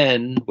great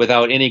men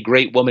without any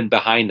great woman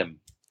behind them.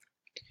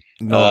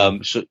 No.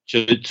 So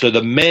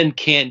the men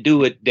can't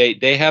do it.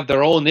 They have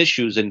their own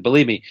issues, and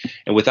believe me,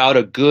 and without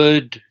a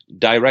good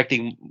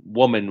directing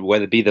woman,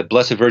 whether it be the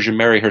Blessed Virgin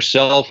Mary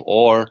herself,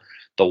 or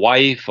the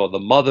wife, or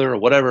the mother, or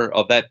whatever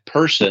of that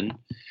person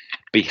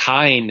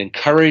behind,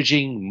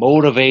 encouraging,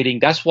 motivating.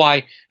 That's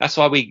why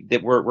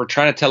we're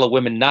trying to tell a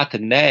women not to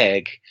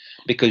nag,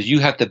 because you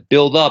have to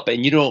build up,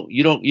 and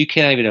you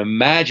can't even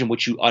imagine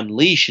what you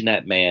unleash in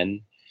that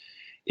man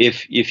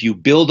if you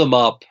build him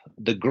up.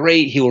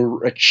 He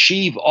will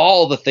achieve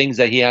all the things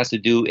that he has to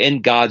do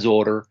in God's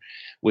order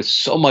with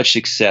so much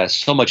success,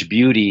 so much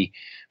beauty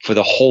for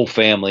the whole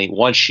family,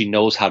 once she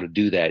knows how to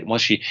do that. And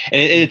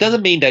it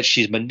doesn't mean that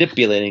she's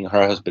manipulating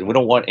her husband. We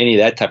don't want any of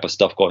that type of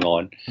stuff going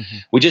on. Mm-hmm.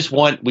 We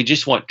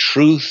just want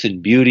truth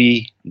and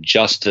beauty and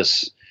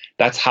justice.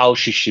 That's how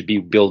she should be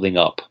building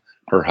up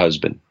her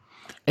husband.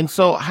 And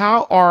so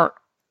how are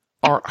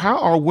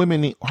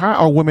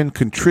women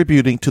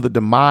contributing to the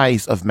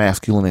demise of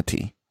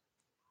masculinity?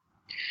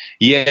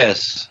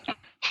 Yes,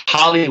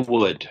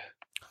 Hollywood.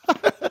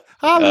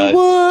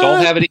 Hollywood.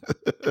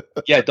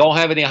 Don't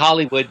have any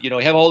Hollywood. You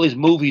have all these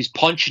movies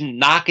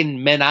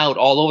knocking men out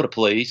all over the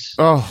place,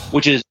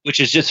 which is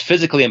just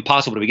physically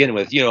impossible to begin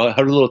with.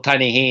 Her little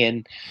tiny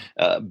hand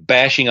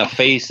bashing a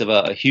face of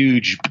a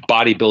huge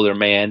bodybuilder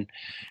man.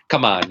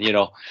 Come on,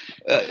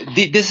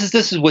 this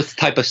is what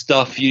type of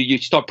stuff you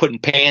start putting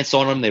pants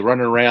on them. They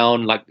run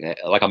around like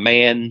a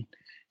man,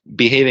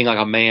 behaving like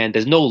a man.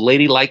 There's no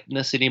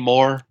ladylikeness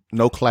anymore.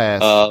 No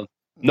class.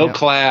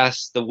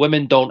 Class. The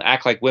women don't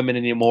act like women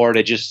anymore.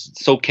 They're just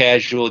so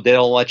casual. They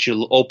don't let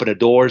you open the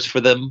doors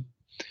for them.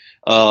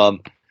 All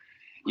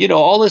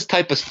this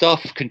type of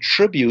stuff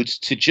contributes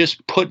to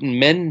just putting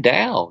men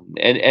down.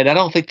 And I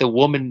don't think the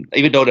woman,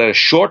 even though that a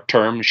short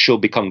term she'll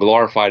become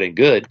glorified and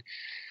good,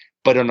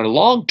 but on the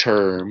long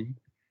term,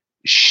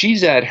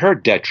 she's at her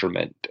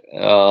detriment.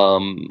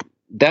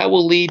 That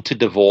will lead to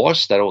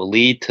divorce. That will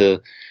lead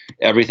to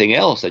everything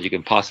else that you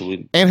can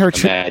possibly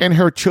imagine. And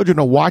her children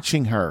are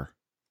watching her.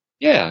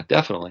 Yeah,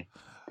 definitely.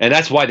 And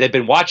that's why they've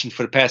been watching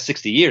for the past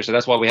 60 years. So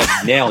that's why we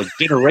have now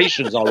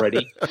generations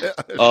already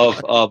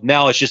of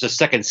now it's just a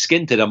second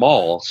skin to them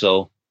all.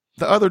 So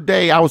the other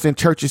day I was in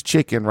Church's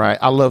Chicken, right?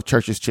 I love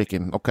Church's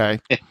Chicken. Okay.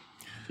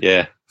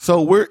 Yeah.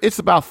 So it's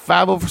about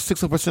 5 or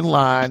 6 of us in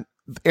line.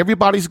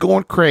 Everybody's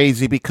going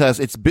crazy because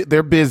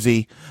they're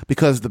busy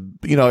because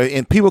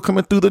and people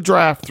coming through the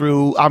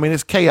drive-through. I mean,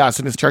 it's chaos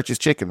in this Church's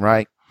Chicken,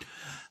 right?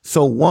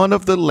 So one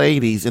of the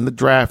ladies in the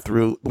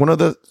drive-through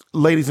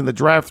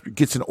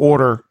gets an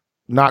order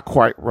not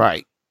quite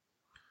right.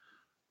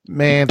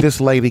 Man, this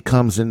lady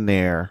comes in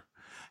there.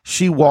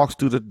 She walks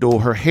through the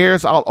door. Her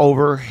hair's all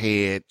over her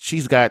head.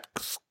 She's got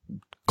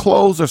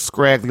clothes are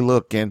scraggly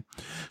looking.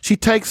 She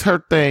takes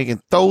her thing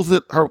and throws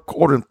it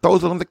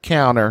on the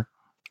counter.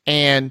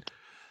 And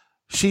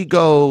she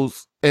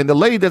goes, and the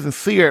lady doesn't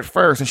see her at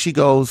first. And she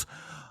goes,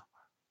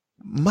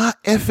 my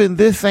effing,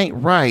 this ain't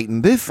right.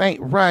 And this ain't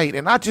right.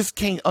 And I just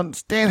can't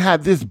understand how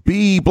this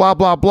be, blah,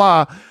 blah,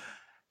 blah.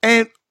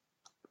 And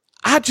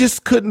I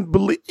just couldn't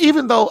believe,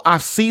 even though I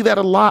see that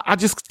a lot, I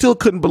just still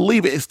couldn't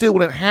believe it. It's still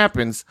when it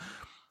happens.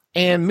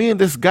 And me and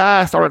this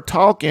guy started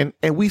talking,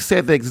 and we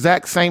said the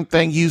exact same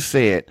thing you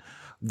said,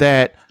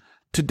 that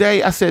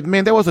today I said,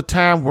 man, there was a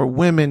time where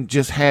women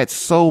just had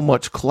so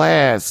much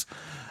class.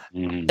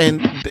 Mm-hmm.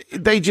 And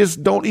they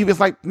just don't even, it's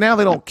like now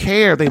they don't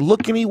care. They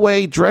look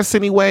anyway, dress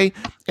anyway,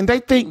 and they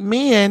think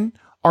men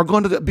are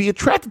going to be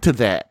attracted to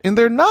that, and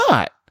they're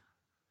not.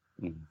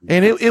 Mm-hmm.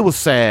 And it was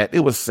sad. It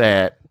was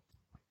sad.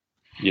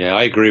 Yeah,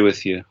 I agree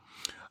with you.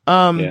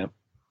 Yeah.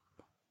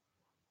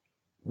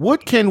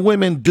 What can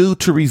women do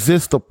to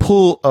resist the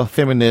pull of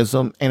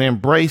feminism and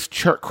embrace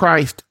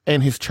Christ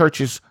and his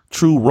church's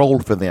true role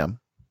for them?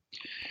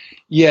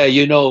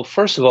 Yeah,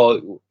 first of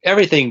all,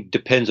 everything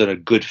depends on a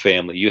good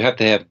family. You have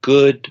to have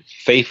good,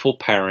 faithful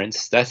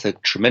parents. That's a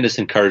tremendous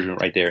encouragement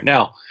right there.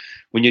 Now,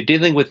 when you're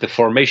dealing with the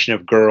formation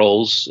of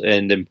girls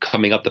and them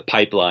coming up the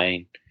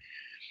pipeline,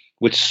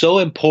 what's so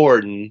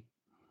important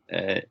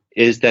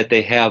is that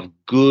they have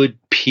good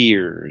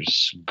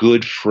peers,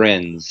 good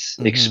friends.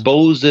 Mm-hmm.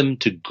 Expose them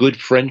to good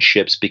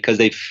friendships because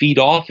they feed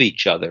off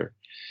each other.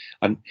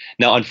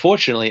 Now,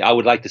 unfortunately, I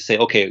would like to say,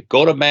 okay,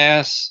 go to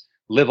mass,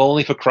 live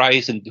only for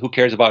Christ, and who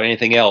cares about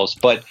anything else?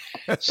 But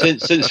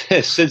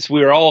since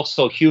we're all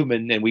so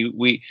human and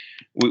we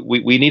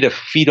need to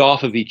feed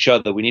off of each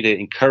other, we need to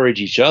encourage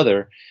each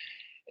other.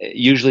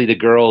 Usually, the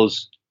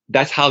girls,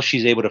 that's how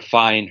she's able to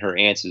find her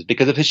answers.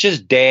 Because if it's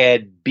just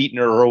dad beating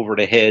her over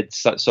the head,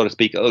 so to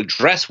speak, oh,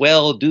 dress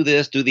well, do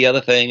this, do the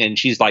other thing, and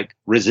she's like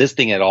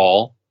resisting it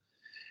all,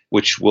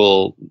 which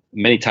will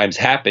many times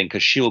happen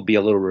because she will be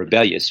a little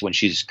rebellious when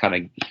she's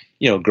kind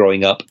of,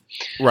 growing up.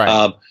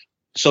 Right.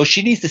 So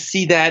she needs to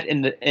see that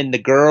in the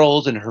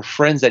girls and her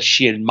friends that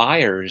she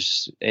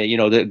admires.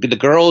 The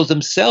girls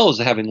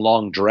themselves are having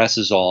long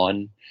dresses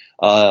on.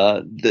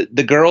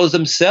 The girls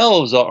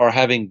themselves are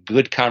having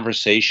good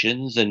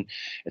conversations and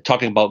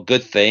talking about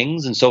good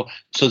things. And so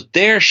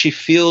there she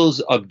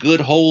feels a good,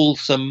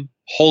 wholesome,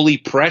 holy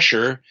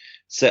pressure.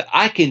 So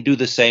I can do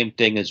the same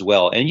thing as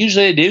well. And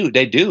usually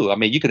they do. I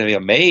mean, you can be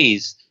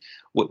amazed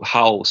with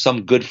how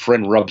some good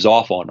friend rubs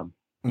off on them,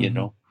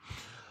 mm-hmm.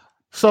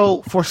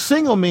 So for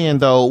single men,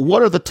 though,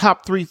 what are the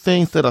top 3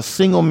 things that a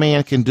single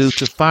man can do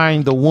to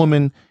find the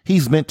woman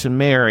he's meant to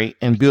marry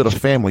and build a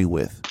family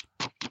with?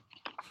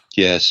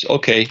 Yes.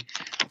 Okay.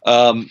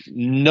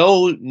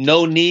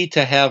 No need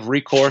to have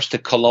recourse to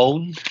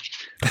cologne.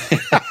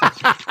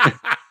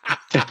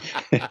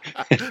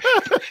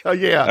 Oh,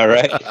 yeah. All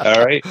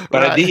right.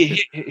 But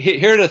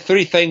here are the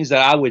 3 things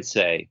that I would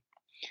say.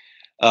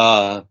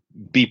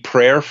 Be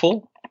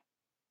prayerful.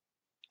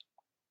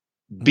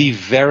 Be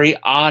very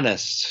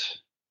honest.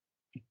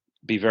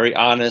 Be very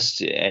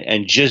honest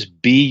and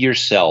just be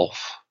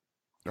yourself.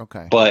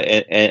 Okay. But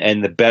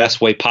and the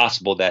best way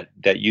possible that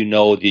that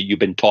you've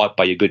been taught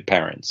by your good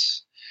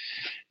parents.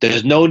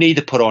 There's no need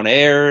to put on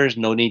airs,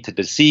 no need to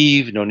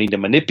deceive, no need to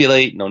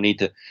manipulate, no need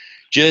to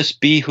just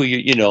be who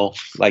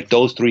like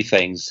those 3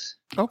 things.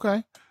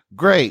 Okay.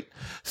 Great.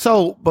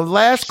 So the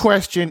last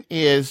question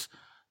is,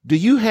 do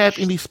you have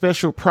any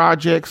special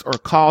projects or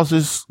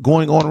causes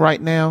going on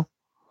right now?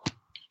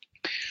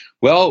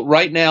 Well,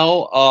 right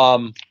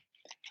now,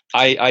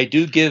 I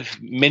do give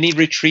mini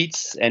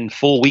retreats and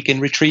full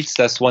weekend retreats.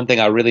 That's one thing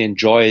I really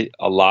enjoy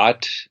a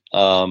lot.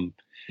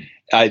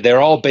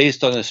 They're all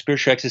based on the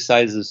spiritual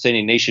exercises of St.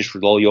 Ignatius from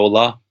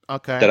Loyola.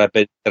 Okay. That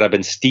I've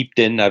been steeped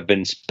in. I've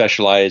been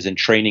specialized in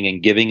training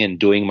and giving and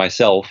doing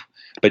myself.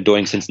 Been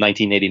doing since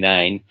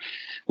 1989,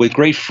 with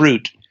great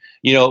fruit.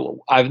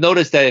 I've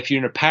noticed that if you're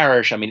in a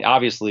parish, I mean,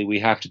 obviously we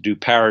have to do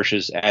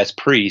parishes as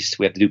priests.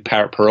 We have to do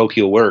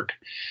parochial work.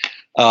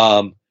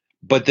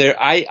 But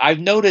I've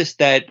noticed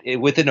that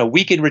within a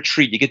weekend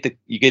retreat, you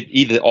get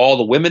either all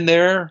the women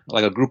there,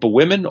 like a group of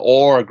women,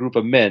 or a group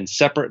of men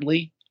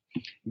separately.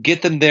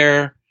 Get them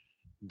there,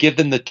 give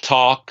them the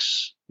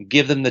talks,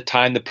 give them the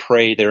time to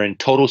pray. They're in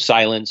total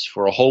silence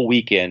for a whole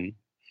weekend.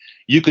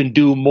 You can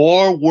do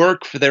more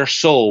work for their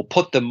soul,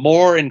 put them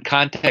more in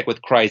contact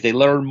with Christ. They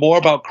learn more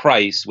about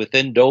Christ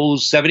within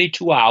those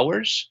 72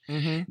 hours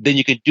mm-hmm. than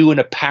you could do in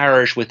a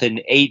parish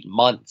within 8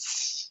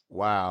 months.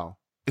 Wow.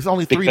 It's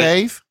only 3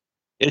 days?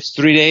 It's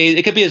 3 days.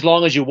 It could be as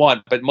long as you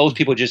want, but most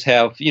people just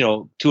have,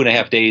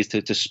 2.5 days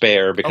to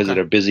spare because of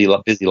their busy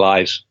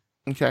lives.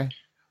 Okay.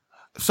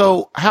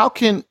 So how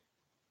can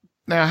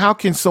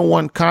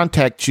someone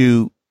contact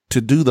you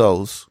to do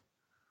those?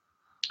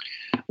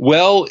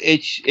 Well,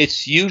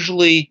 it's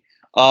usually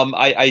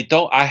I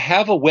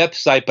have a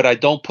website, but I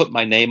don't put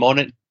my name on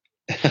it.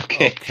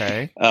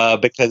 Okay.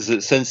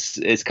 Because since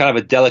it's kind of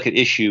a delicate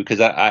issue, because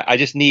I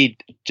just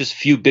need just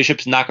few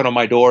bishops knocking on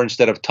my door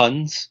instead of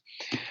tons.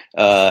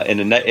 In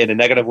a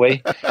negative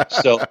way.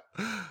 So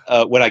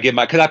when I give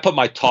because I put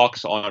my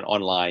talks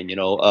online,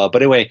 but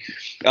anyway,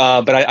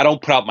 but I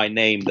don't put out my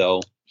name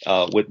though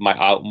with my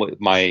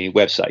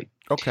website.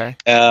 Okay.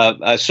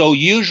 So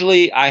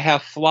usually I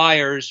have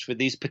flyers for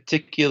these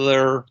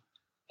particular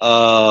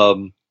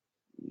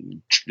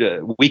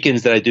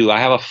weekends that I do. I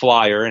have a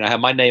flyer and I have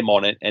my name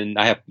on it, and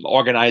I have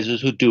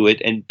organizers who do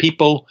it, and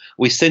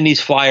we send these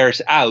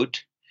flyers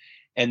out,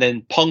 and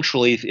then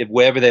punctually, if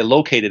wherever they're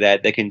located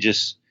at, they can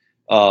just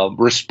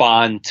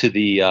respond to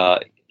the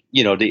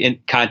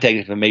contact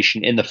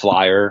information in the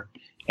flyer,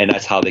 and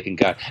that's how they can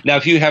go. Now,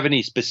 if you have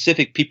any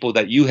specific people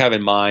that you have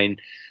in mind,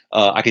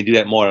 I can do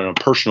that more on a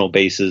personal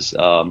basis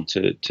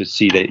to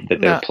see that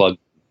they're plugged.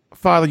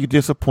 Father, you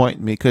disappoint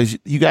me because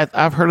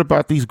I've heard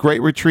about these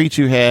great retreats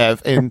you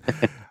have, and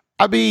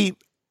I mean,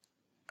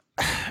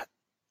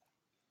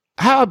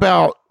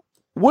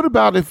 what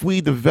about if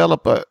we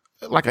develop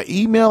like an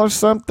email or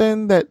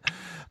something that,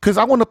 because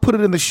I want to put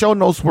it in the show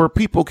notes where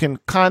people can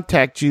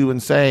contact you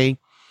and say,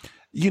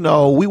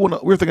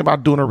 we're thinking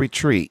about doing a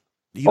retreat.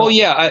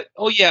 Yeah,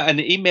 and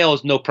the email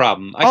is no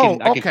problem. I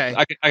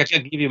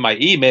can give you my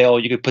email.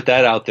 You can put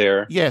that out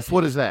there. Yes,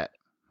 what is that?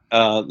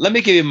 Let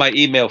me give you my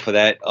email for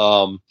that.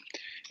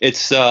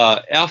 It's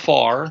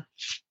FR.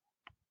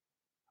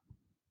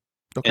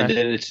 Okay. And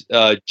then it's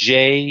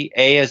J,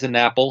 A as in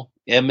apple,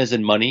 M as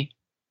in money,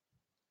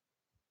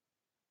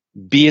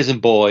 B as in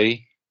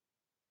boy,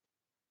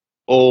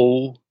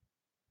 O,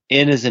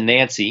 N as in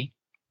Nancy,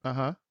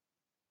 L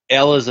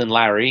as in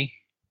Larry,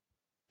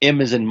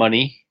 M as in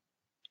money,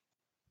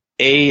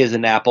 A as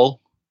in apple,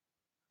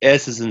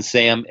 S as in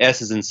Sam,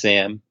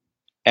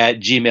 at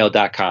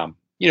gmail.com.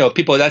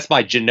 People, that's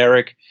my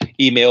generic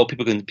email.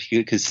 People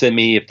can send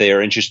me if they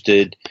are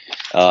interested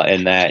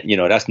in that.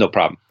 That's no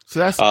problem. So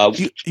that's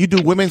you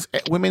do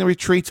women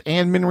retreats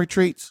and men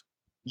retreats?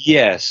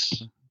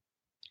 Yes.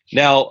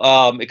 Now,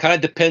 it kind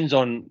of depends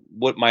on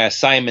what my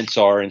assignments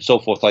are and so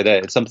forth like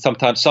that.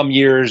 Sometimes, some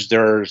years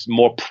there's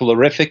more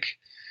prolific.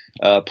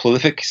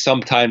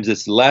 Sometimes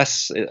it's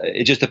less.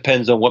 It just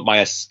depends on what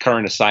my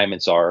current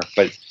assignments are.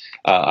 But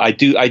I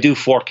do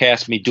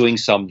forecast me doing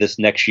some this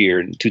next year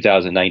in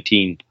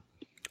 2019.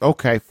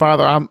 Okay,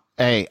 Father,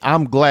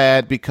 I'm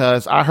glad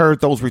because I heard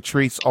those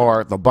retreats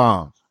are the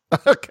bomb.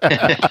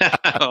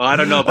 I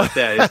don't know about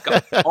that.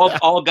 It's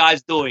all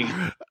guys doing.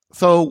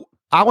 So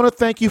I want to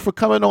thank you for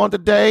coming on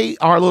today.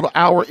 Our little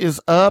hour is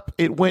up.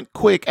 It went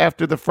quick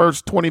after the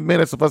first 20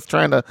 minutes of us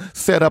trying to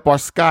set up our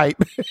Skype.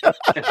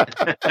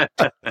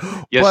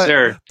 Yes,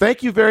 sir.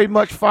 Thank you very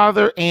much,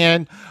 Father.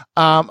 And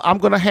I'm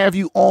going to have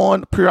you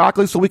on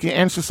periodically so we can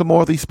answer some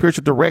more of these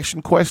spiritual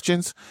direction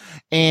questions.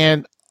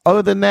 And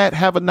other than that,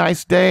 have a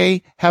nice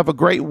day. Have a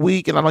great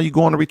week. And I know you're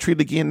going to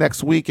retreat again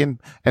next week. And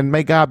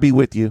may God be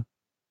with you.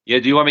 Yeah,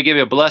 do you want me to give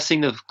you a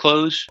blessing to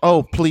close?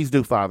 Oh, please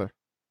do, Father.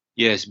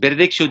 Yes.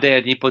 Benedictio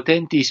Dei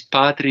omnipotentis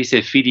Patris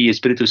et Filii et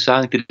Spiritus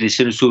Sancti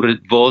descendit sur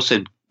vos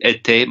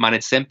et te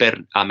manet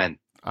semper. Amen.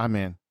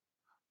 Amen.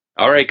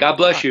 All right. God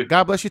bless you.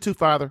 God bless you too,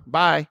 Father.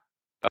 Bye.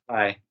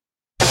 Bye.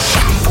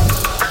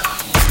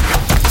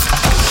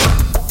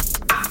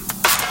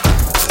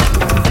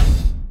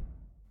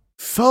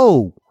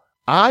 So,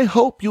 I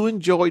hope you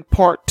enjoyed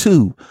part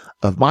 2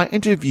 of my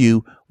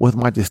interview with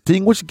my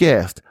distinguished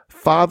guest,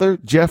 Father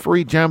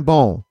Jeffrey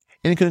Jambon.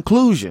 In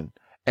conclusion,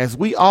 as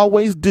we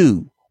always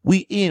do,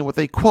 we end with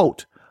a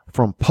quote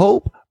from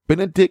Pope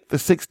Benedict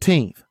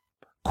XVI.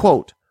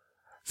 Quote,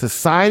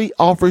 "Society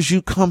offers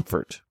you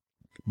comfort,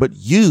 but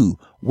you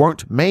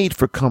weren't made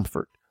for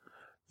comfort.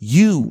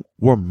 You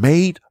were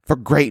made for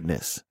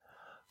greatness.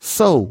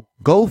 So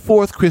go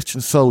forth, Christian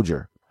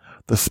soldier.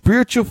 The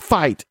spiritual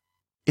fight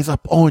is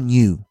upon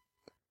you.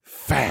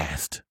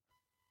 Fast,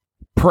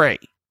 pray,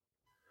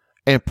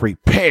 and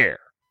prepare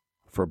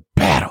for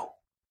battle."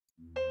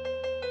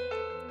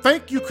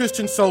 Thank you,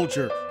 Christian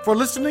soldier, for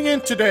listening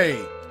in today.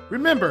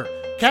 Remember,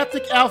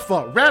 Catholic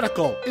Alpha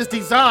Radical is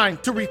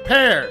designed to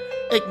repair,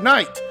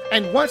 ignite,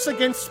 and once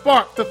again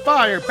spark the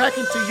fire back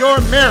into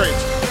your marriage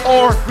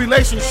or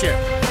relationship.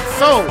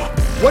 So,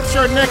 what's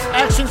your next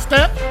action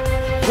step?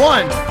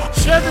 1.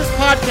 Share this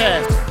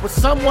podcast with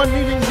someone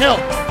needing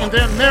help in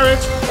their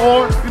marriage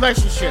or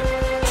relationship.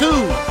 2.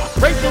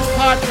 Rate this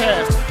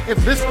podcast if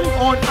listening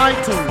on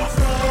iTunes.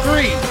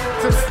 3.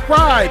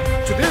 Subscribe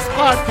to this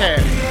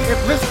podcast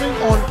if listening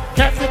on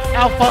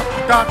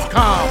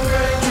CatholicAlpha.com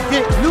to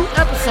get new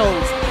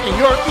episodes in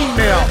your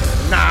email